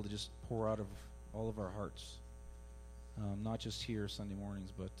would be able to just pour out of all of our hearts. Not just here Sunday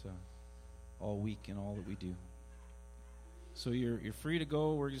mornings, but all week in all that we do. So you're free to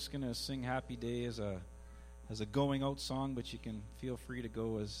go. We're just going to sing Happy Day as a going out song, but you can feel free to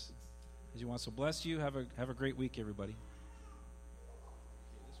go as you want. So bless you. Have a great week, everybody.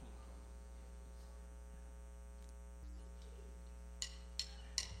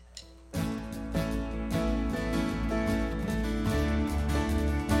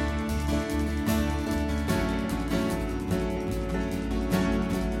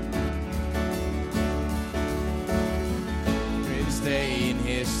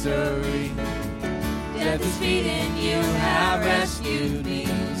 Death is beaten, you have rescued me.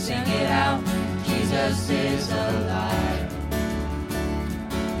 Sing it out, Jesus is alive.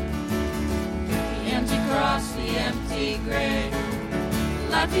 The empty cross, the empty grave,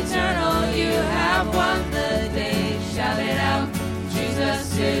 life eternal, you have won the day. Shout it out,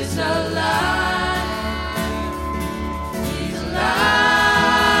 Jesus is alive. He's alive.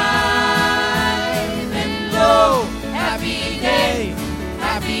 And oh, happy day,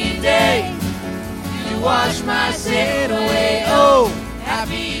 happy day. Wash my sin away. Oh,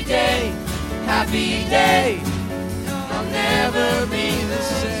 happy day, happy day. I'll never be the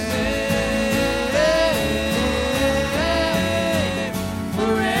same.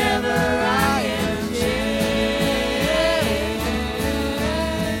 Forever I am changed.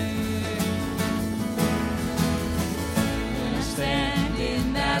 When I stand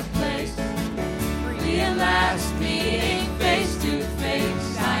in that place, free at last, meeting face to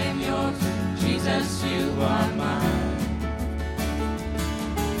face, I am yours. Jesus, you are mine.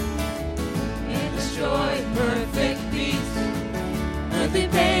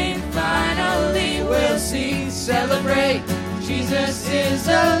 Jesus is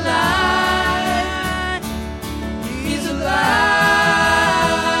alive. He's alive.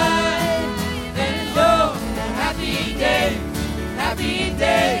 And oh, happy day, happy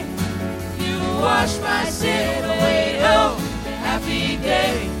day. You wash my sin away. Oh, happy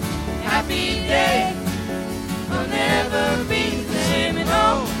day, happy day. I'll never be the same. And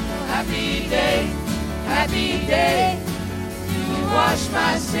oh, happy day, happy day. You wash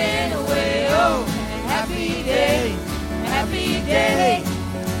my sin away. Oh, happy day, happy day.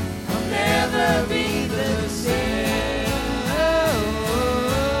 I'll never be the same.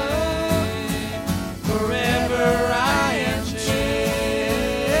 Forever I am changed.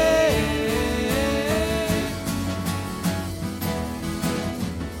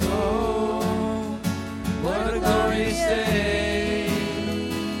 Oh, what a glorious day.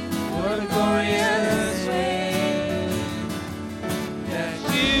 What a glorious day that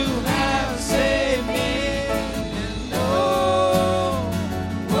you have saved me. And oh,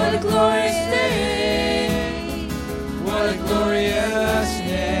 what a glorious day. What a glorious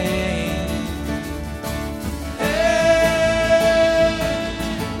day. Hey,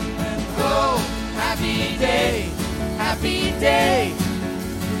 and oh, happy day, happy day.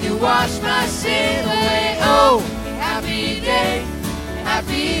 You wash my sin away. Oh, happy day,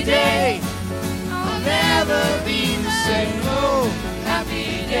 happy day. I'll never be the same. Oh,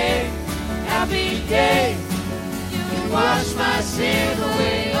 happy day, happy day. You wash my sin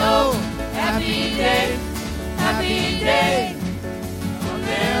away. Oh, happy day, happy day. I'll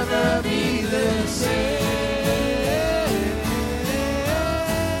never be the same.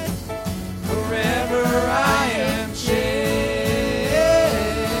 Forever I am changed.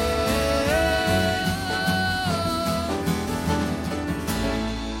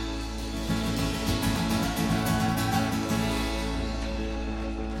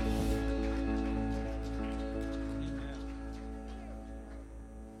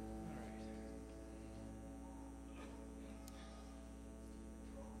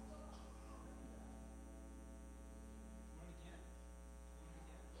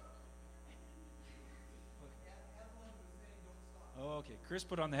 Oh, okay. Chris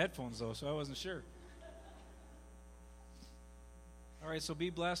put on the headphones, though, so I wasn't sure. All right, so be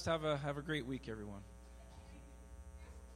blessed. Have a great week, everyone.